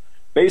acceptable.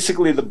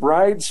 Basically, the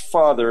bride's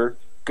father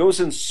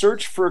goes in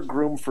search for a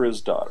groom for his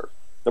daughter.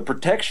 The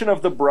protection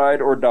of the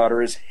bride or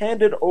daughter is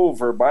handed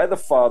over by the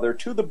father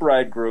to the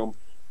bridegroom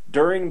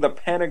during the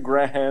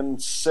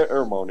panigrahan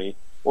ceremony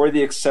or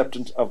the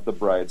acceptance of the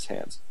bride's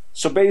hands.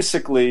 So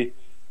basically,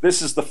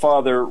 this is the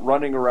father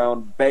running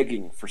around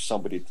begging for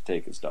somebody to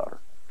take his daughter.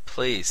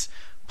 Please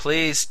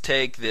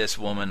take this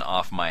woman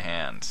off my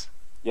hands.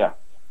 Yeah.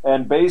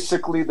 And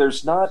basically,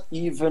 there's not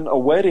even a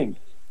wedding.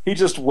 He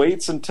just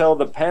waits until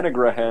the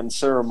panigrahan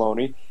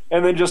ceremony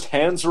and then just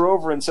hands her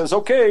over and says,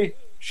 okay,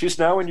 she's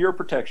now in your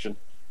protection.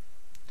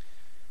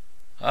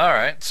 All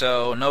right,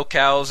 so no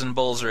cows and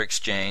bulls are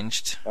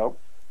exchanged. Nope.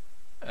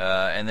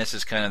 And this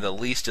is kind of the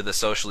least of the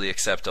socially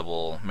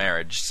acceptable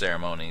marriage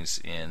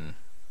ceremonies in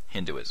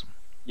Hinduism.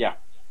 Yeah,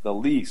 the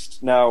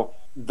least. Now,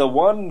 the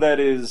one that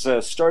is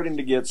starting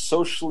to get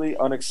socially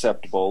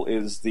unacceptable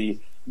is the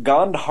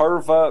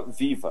Gandharva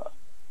Viva,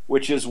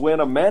 which is when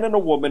a man and a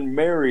woman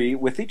marry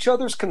with each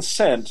other's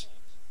consent,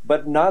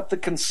 but not the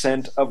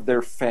consent of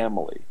their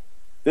family.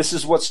 This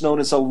is what's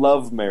known as a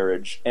love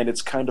marriage, and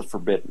it's kind of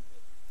forbidden.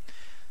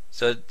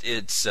 So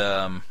it's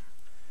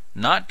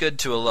not good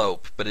to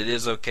elope, but it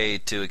is okay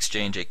to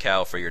exchange a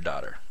cow for your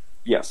daughter.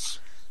 Yes.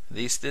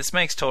 This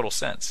makes total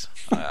sense.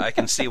 I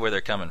can see where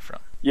they're coming from.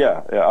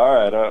 Yeah, all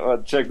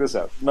right, check this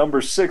out.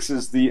 Number 6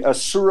 is the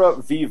Asura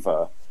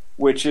Viva,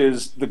 which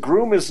is the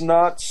groom is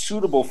not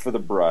suitable for the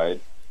bride,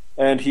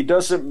 and he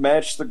doesn't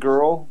match the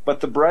girl,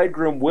 but the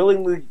bridegroom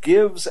willingly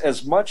gives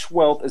as much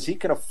wealth as he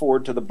can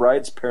afford to the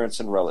bride's parents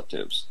and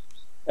relatives.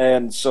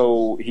 And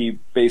so he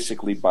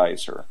basically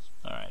buys her.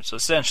 All right, so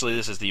essentially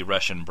this is the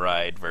Russian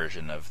Bride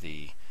version of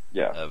the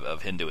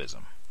of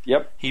Hinduism.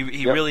 Yep.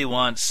 He really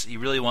wants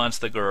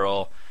the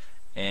girl,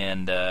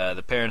 and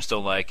the parents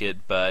don't like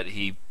it, but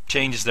he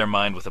changes their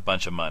mind with a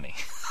bunch of money.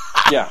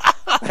 Yeah,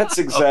 that's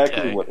exactly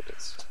Okay. what it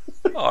is.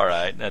 All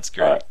right, that's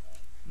great.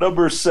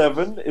 Number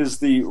 7 is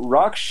the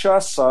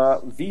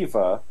Rakshasa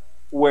Viva,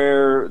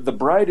 where the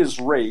bride is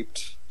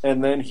raped,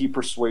 and then he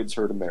persuades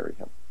her to marry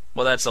him.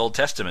 Well, that's Old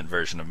Testament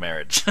version of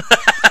marriage.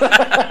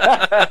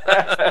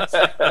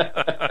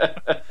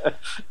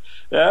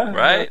 Yeah,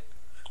 Right?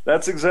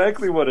 That's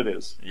exactly what it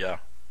is. Yeah.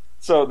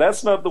 So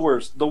that's not the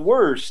worst. The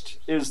worst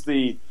is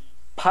the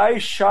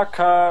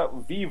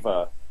Paishaka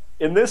Viva.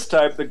 In this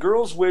type, the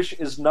girl's wish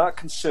is not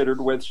considered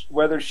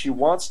whether she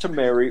wants to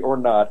marry or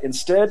not.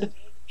 Instead,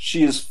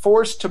 she is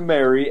forced to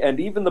marry, and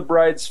even the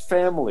bride's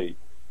family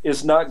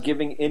is not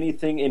giving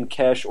anything in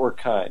cash or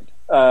kind.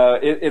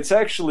 It's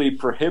actually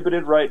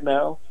prohibited right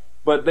now,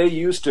 but they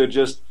used to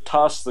just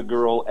toss the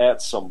girl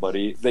at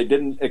somebody. They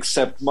didn't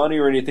accept money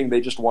or anything.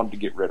 They just wanted to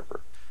get rid of her.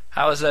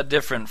 How is that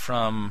different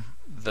from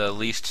the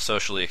least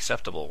socially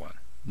acceptable one?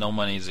 No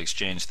money is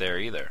exchanged there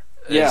either.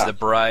 Yeah. Is the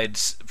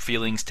bride's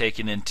feelings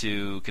taken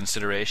into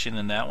consideration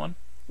in that one?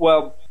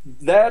 Well,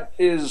 that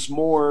is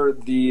more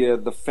the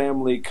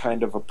family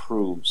kind of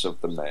approves of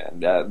the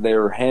man.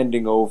 They're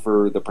handing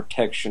over the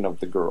protection of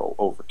the girl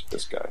over to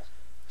this guy.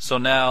 So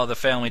now the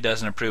family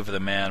doesn't approve of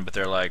the man, but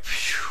they're like,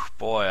 "Phew,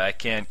 boy, I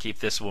can't keep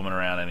this woman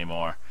around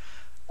anymore.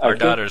 Our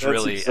daughter's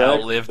really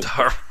outlived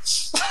her.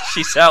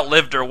 She's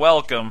outlived her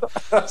welcome."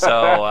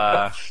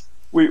 So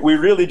we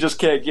really just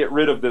can't get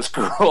rid of this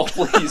girl.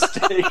 Please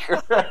take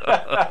her.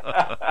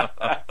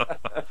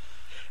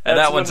 And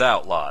that one's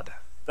outlawed.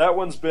 That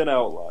one's been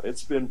outlawed.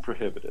 It's been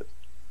prohibited.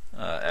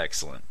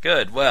 Excellent.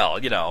 Good. Well,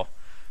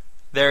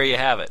 there you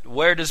have it.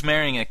 Where does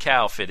marrying a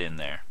cow fit in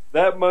there?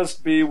 That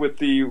must be with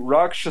the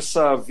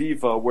Rakshasa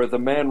Viva, where the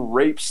man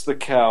rapes the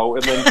cow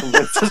and then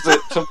convinces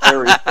it to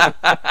marry him.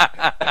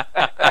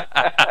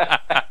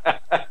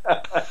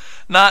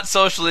 Not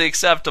socially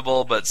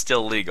acceptable, but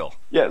still legal.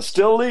 Yeah,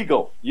 still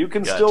legal. You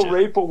can Gotcha. still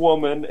rape a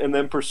woman and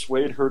then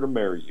persuade her to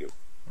marry you.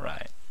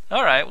 Right.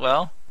 All right.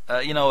 Well,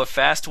 a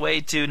fast way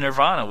to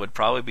nirvana would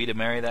probably be to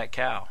marry that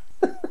cow.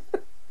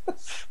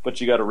 But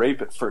you got to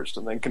rape it first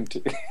and then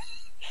continue.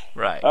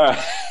 Right. All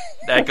right.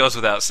 That goes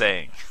without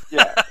saying.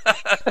 Yeah.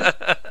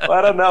 Well,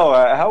 I don't know.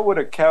 How would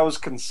a cow's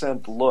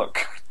consent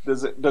look?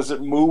 Does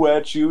it moo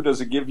at you?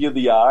 Does it give you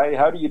the eye?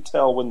 How do you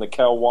tell when the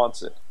cow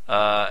wants it?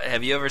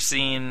 Have you ever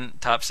seen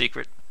Top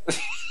Secret?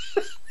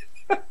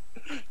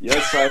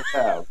 Yes, I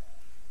have.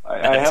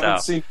 I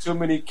haven't seen too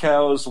many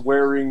cows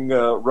wearing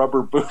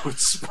rubber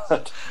boots,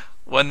 but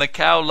When the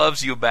cow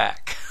loves you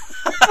back.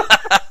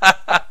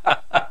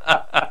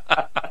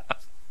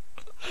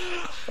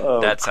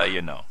 That's how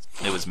you know.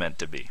 It was meant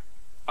to be.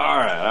 All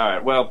right.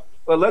 Well,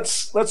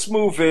 let's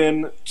move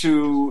in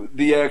to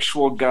the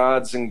actual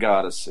gods and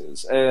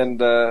goddesses. And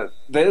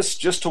this,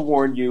 just to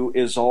warn you,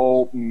 is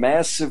all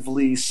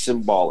massively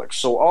symbolic.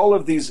 So all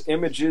of these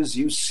images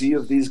you see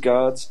of these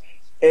gods,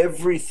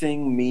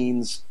 everything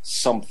means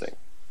something.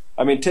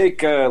 I mean,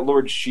 take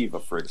Lord Shiva,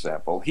 for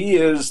example. He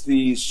is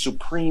the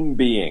supreme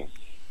being.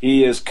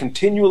 He is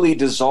continually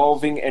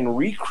dissolving and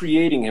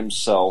recreating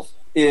himself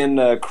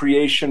in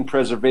creation,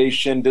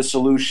 preservation,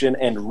 dissolution,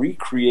 and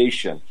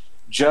recreation,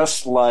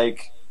 just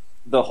like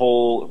the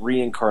whole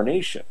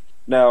reincarnation.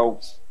 Now,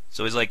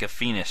 So he's like a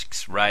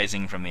phoenix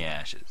rising from the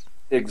ashes.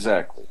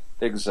 exactly.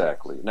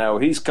 Now,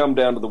 he's come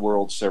down to the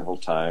world several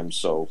times,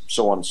 so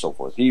on and so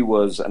forth. He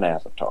was an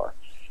avatar.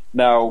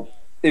 Now,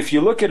 if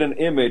you look at an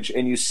image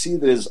and you see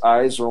that his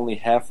eyes are only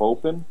half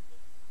open,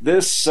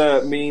 this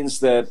means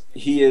that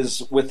he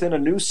is within a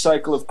new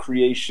cycle of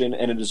creation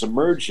and it is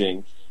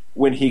emerging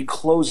when he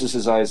closes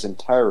his eyes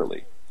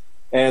entirely.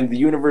 And the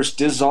universe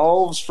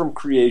dissolves from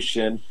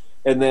creation,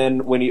 and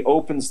then when he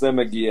opens them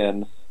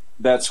again,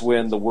 that's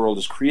when the world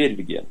is created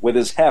again. With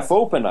his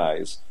half-open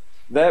eyes,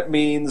 that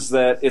means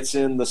that it's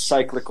in the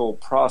cyclical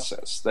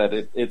process, that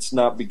it's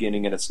not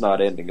beginning and it's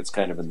not ending, it's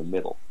kind of in the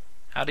middle.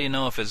 How do you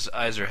know if his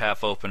eyes are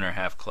half open or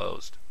half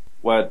closed?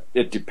 Well,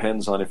 it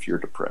depends on if you're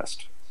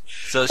depressed.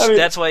 So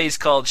that's why he's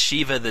called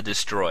Shiva the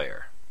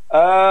Destroyer.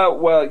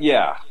 Well,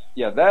 yeah,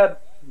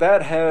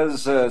 that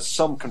has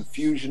some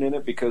confusion in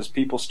it because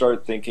people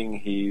start thinking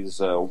he's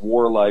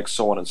warlike,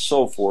 so on and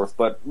so forth.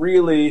 But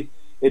really,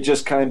 it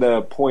just kind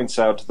of points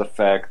out to the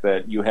fact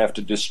that you have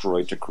to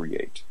destroy to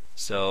create.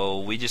 So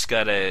we just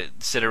gotta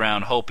sit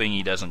around hoping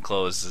he doesn't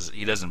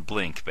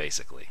blink,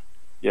 basically.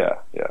 Yeah.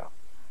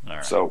 All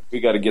right. So we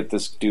got to get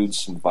this dude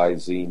some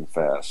Visine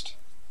fast.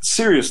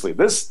 Seriously,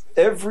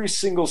 every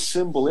single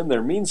symbol in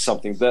there means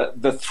something.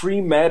 The three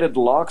matted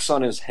locks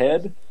on his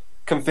head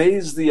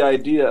conveys the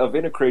idea of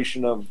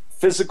integration of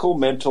physical,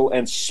 mental,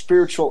 and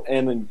spiritual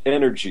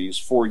energies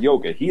for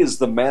yoga. He is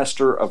the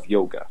master of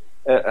yoga.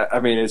 I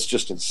mean, it's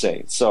just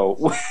insane.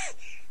 So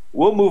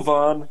we'll move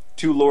on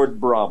to Lord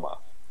Brahma,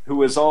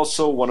 who is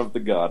also one of the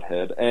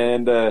Godhead,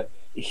 and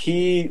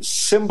he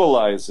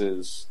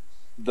symbolizes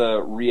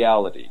the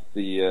reality,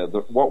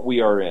 the what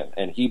we are in,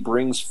 and he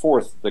brings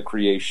forth the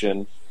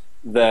creation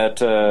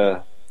that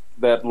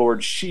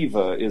Lord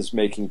Shiva is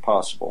making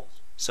possible.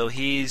 So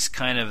he's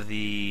kind of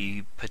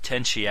the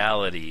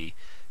potentiality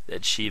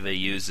that Shiva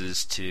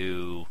uses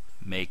to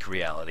make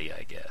reality,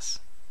 I guess.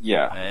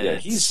 Yeah.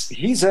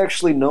 He's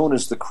actually known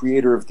as the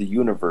creator of the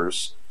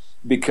universe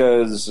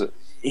because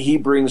he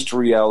brings to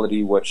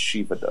reality what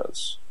Shiva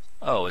does.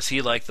 Oh, is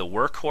he like the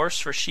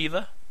workhorse for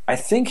Shiva? I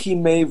think he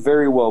may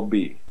very well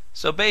be.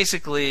 So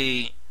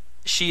basically,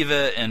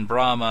 Shiva and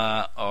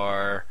Brahma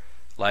are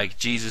like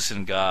Jesus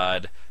and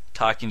God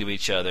talking to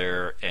each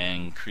other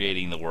and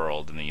creating the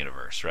world and the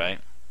universe, right?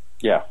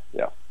 Yeah.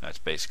 That's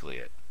basically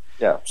it.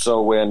 Yeah,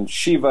 so when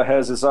Shiva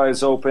has his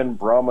eyes open,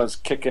 Brahma's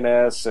kicking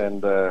ass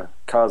and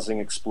causing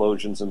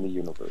explosions in the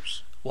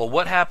universe. Well,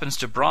 what happens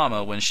to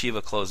Brahma when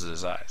Shiva closes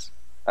his eyes?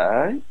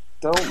 I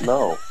don't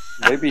know.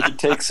 Maybe he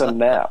takes a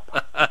nap.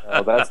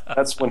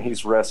 That's when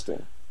he's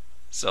resting.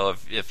 So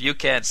if you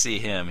can't see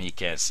him, he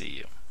can't see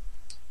you.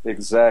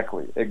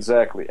 Exactly.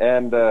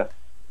 And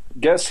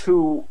guess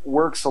who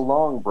works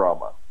along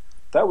Brahma?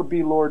 That would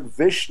be Lord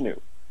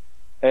Vishnu.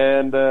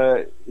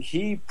 And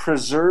he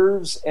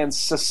preserves and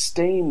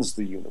sustains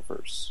the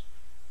universe.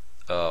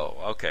 Oh,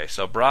 okay.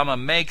 So Brahma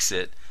makes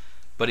it,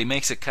 but he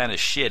makes it kind of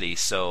shitty,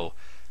 so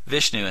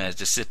Vishnu has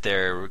to sit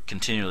there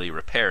continually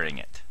repairing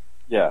it.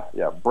 Yeah.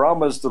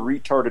 Brahma's the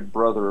retarded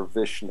brother of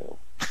Vishnu.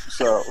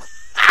 So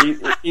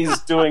he's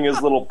doing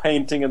his little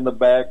painting in the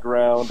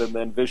background, and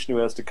then Vishnu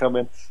has to come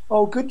in.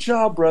 Oh, good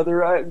job,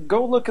 brother.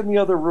 Go look in the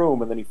other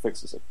room, and then he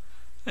fixes it.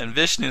 And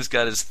Vishnu's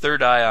got his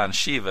third eye on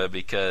Shiva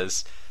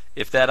because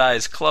if that eye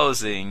is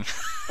closing,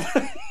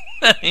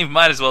 he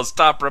might as well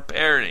stop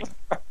repairing.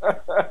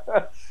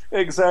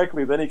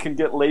 Exactly. Then he can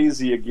get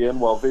lazy again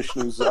while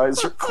Vishnu's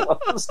eyes are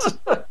closed.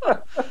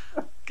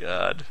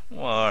 God.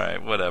 Well, all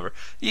right, whatever.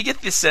 You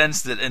get the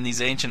sense that in these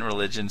ancient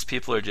religions,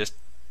 people are just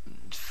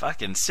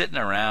fucking sitting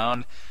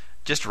around,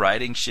 just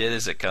writing shit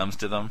as it comes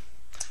to them.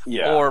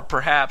 Yeah. Or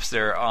perhaps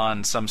they're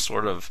on some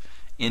sort of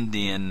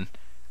Indian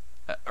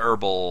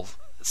herbal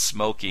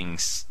smoking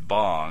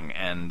bong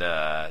and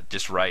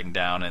just writing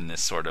down in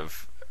this sort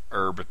of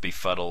herb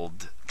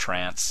befuddled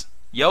trance.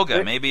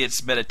 Yoga, maybe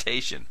it's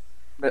meditation.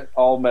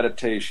 All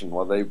meditation.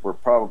 Well, they were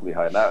probably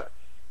high. Now,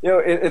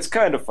 it's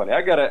kind of funny.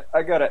 I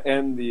gotta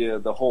end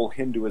the whole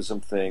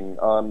Hinduism thing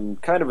on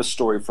kind of a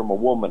story from a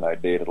woman I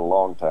dated a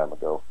long time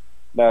ago.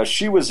 Now,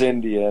 she was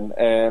Indian,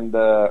 and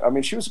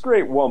she was a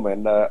great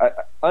woman.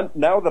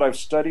 Now that I've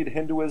studied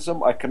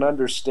Hinduism, I can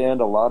understand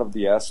a lot of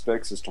the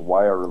aspects as to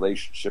why our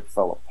relationship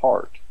fell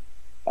apart.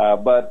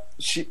 But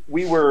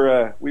we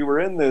were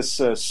in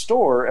this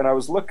store, and I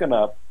was looking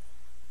up,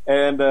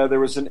 and there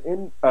was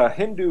a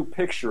Hindu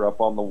picture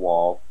up on the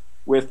wall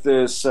with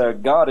this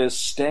goddess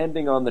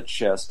standing on the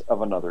chest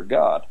of another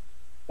god.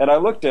 And I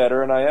looked at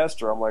her, and I asked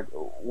her, I'm like,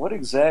 what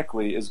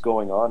exactly is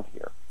going on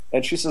here?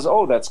 And she says,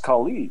 oh, that's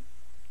Kali.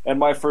 And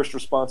my first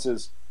response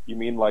is, you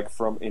mean like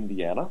from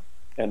Indiana?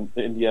 And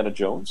Indiana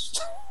Jones?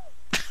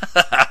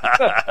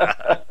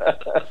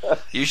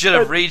 You should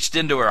have reached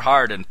into her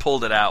heart and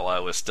pulled it out while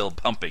it was still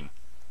pumping.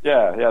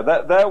 Yeah,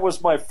 that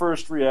was my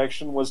first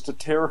reaction, was to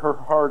tear her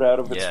heart out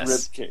of its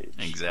ribcage.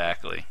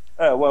 Exactly.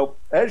 Well,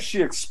 as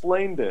she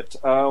explained it,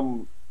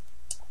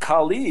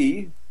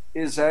 Kali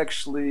is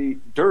actually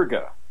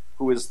Durga,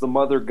 who is the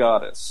mother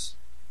goddess.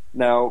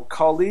 Now,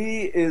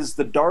 Kali is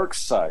the dark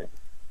side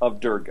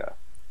of Durga.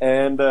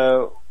 And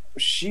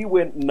she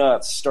went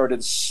nuts,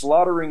 started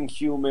slaughtering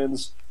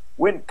humans,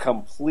 went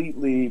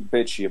completely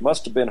bitchy. It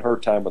must have been her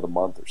time of the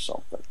month or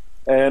something.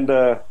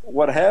 And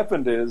what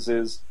happened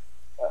is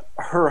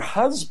her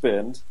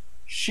husband,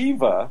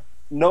 Shiva,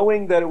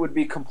 knowing that it would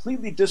be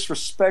completely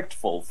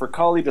disrespectful for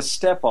Kali to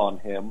step on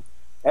him,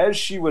 as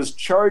she was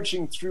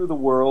charging through the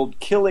world,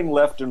 killing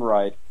left and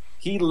right,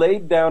 he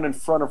laid down in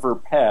front of her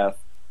path,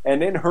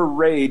 and in her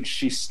rage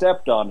she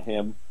stepped on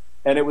him,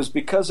 and it was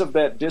because of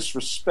that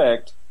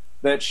disrespect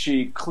that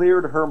she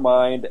cleared her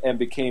mind and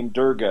became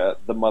Durga,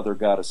 the mother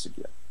goddess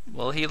again.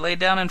 Well, he laid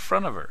down in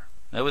front of her.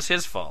 That was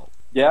his fault.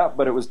 Yeah,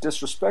 but it was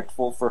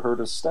disrespectful for her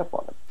to step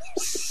on him.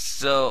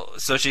 So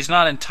she's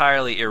not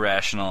entirely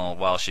irrational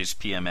while she's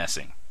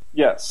PMSing.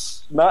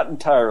 Yes, not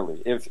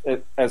entirely.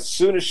 As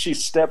soon as she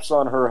steps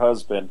on her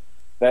husband,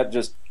 that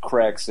just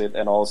cracks it,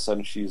 and all of a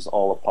sudden she's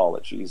all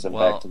apologies and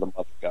back to the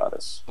mother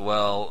goddess.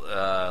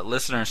 Well,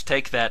 listeners,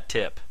 take that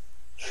tip.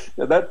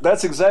 Yeah,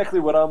 that's exactly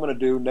what I'm going to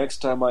do next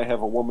time I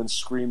have a woman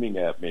screaming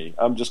at me.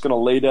 I'm just going to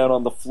lay down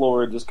on the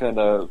floor and just kind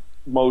of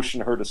motion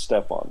her to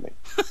step on me.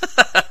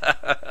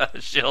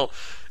 She'll,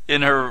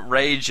 in her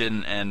rage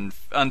and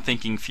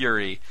unthinking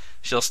fury,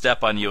 she'll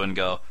step on you and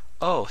go,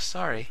 "Oh,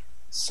 sorry.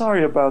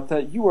 Sorry about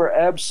that. You are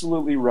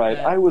absolutely right.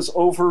 I was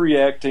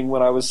overreacting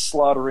when I was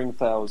slaughtering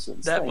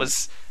thousands. That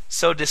was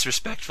so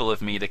disrespectful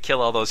of me to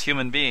kill all those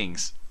human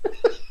beings."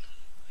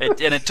 And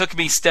it took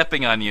me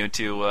stepping on you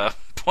to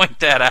point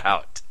that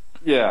out.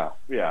 Yeah.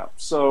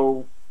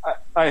 So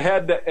I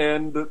had to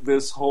end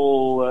this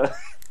whole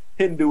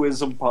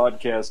Hinduism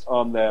podcast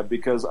on that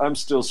because I'm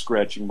still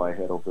scratching my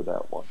head over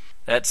that one.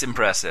 That's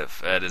impressive.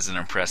 That is an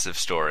impressive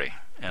story.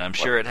 And I'm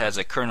sure it has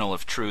a kernel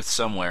of truth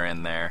somewhere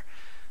in there.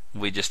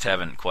 We just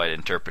haven't quite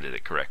interpreted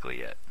it correctly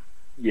yet.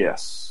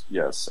 Yes.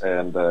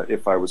 And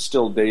if I was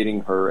still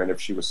dating her and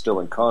if she was still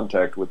in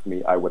contact with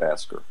me, I would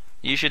ask her.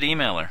 You should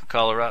email her.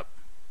 Call her up.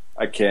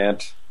 I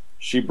can't.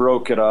 She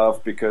broke it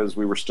off because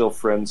we were still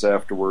friends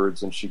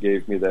afterwards, and she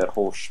gave me that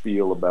whole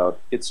spiel about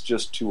it's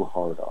just too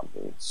hard on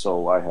me,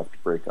 so I have to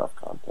break off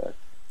contact.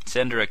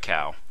 Send her a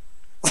cow.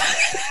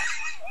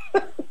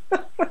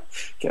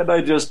 Can't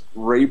I just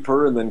rape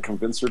her and then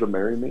convince her to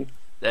marry me?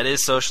 That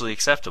is socially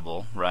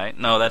acceptable, right?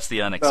 No, that's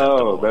the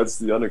unacceptable one. That's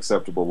the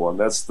unacceptable one.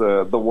 That's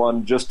the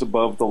one just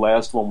above the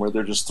last one where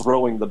they're just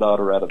throwing the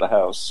daughter out of the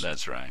house.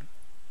 That's right.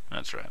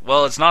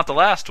 Well, it's not the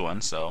last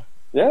one, so...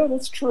 Yeah,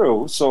 that's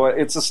true. So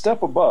it's a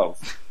step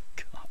above.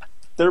 God.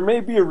 There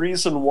may be a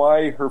reason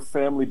why her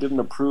family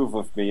didn't approve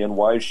of me and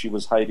why she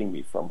was hiding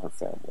me from her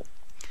family.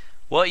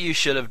 What you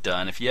should have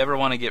done, if you ever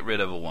want to get rid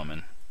of a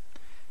woman,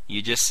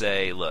 you just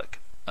say, look,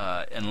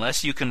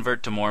 unless you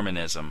convert to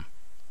Mormonism,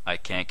 I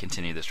can't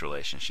continue this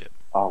relationship.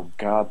 Oh,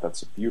 God,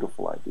 that's a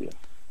beautiful idea.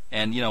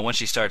 And, when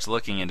she starts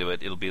looking into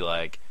it, it'll be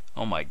like,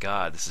 oh my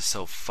God, this is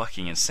so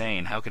fucking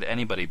insane. How could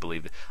anybody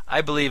believe it?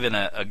 I believe in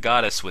a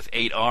goddess with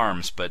 8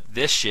 arms, but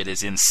this shit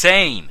is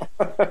insane.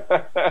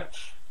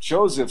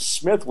 Joseph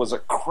Smith was a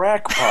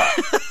crackpot.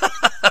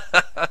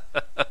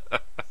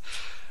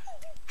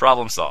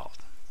 Problem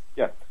solved.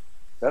 Yeah.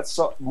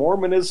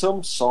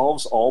 Mormonism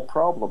solves all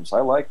problems.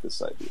 I like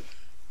this idea.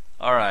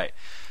 All right.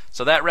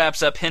 So that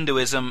wraps up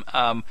Hinduism.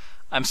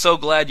 I'm so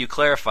glad you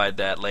clarified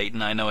that,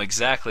 Leighton. I know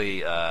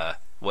exactly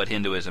what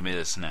Hinduism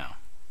is now.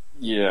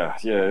 Yeah.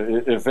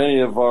 If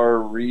any of our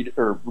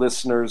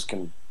listeners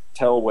can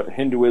tell what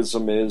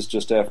Hinduism is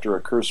just after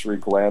a cursory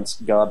glance,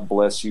 God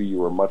bless you.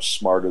 You are much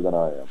smarter than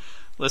I am.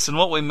 Listen,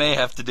 what we may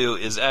have to do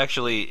is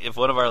actually, if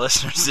one of our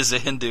listeners is a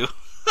Hindu...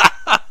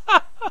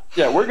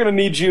 yeah, we're going to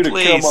need you to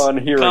come on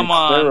here and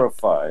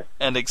clarify.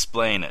 And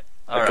explain it.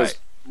 All because, right.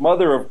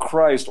 Mother of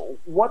Christ,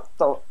 what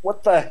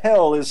the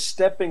hell is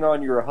stepping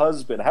on your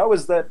husband? How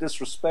is that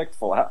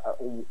disrespectful?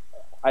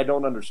 I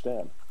don't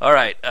understand. All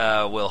right,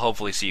 we'll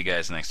hopefully see you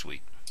guys next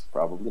week.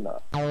 Probably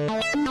not.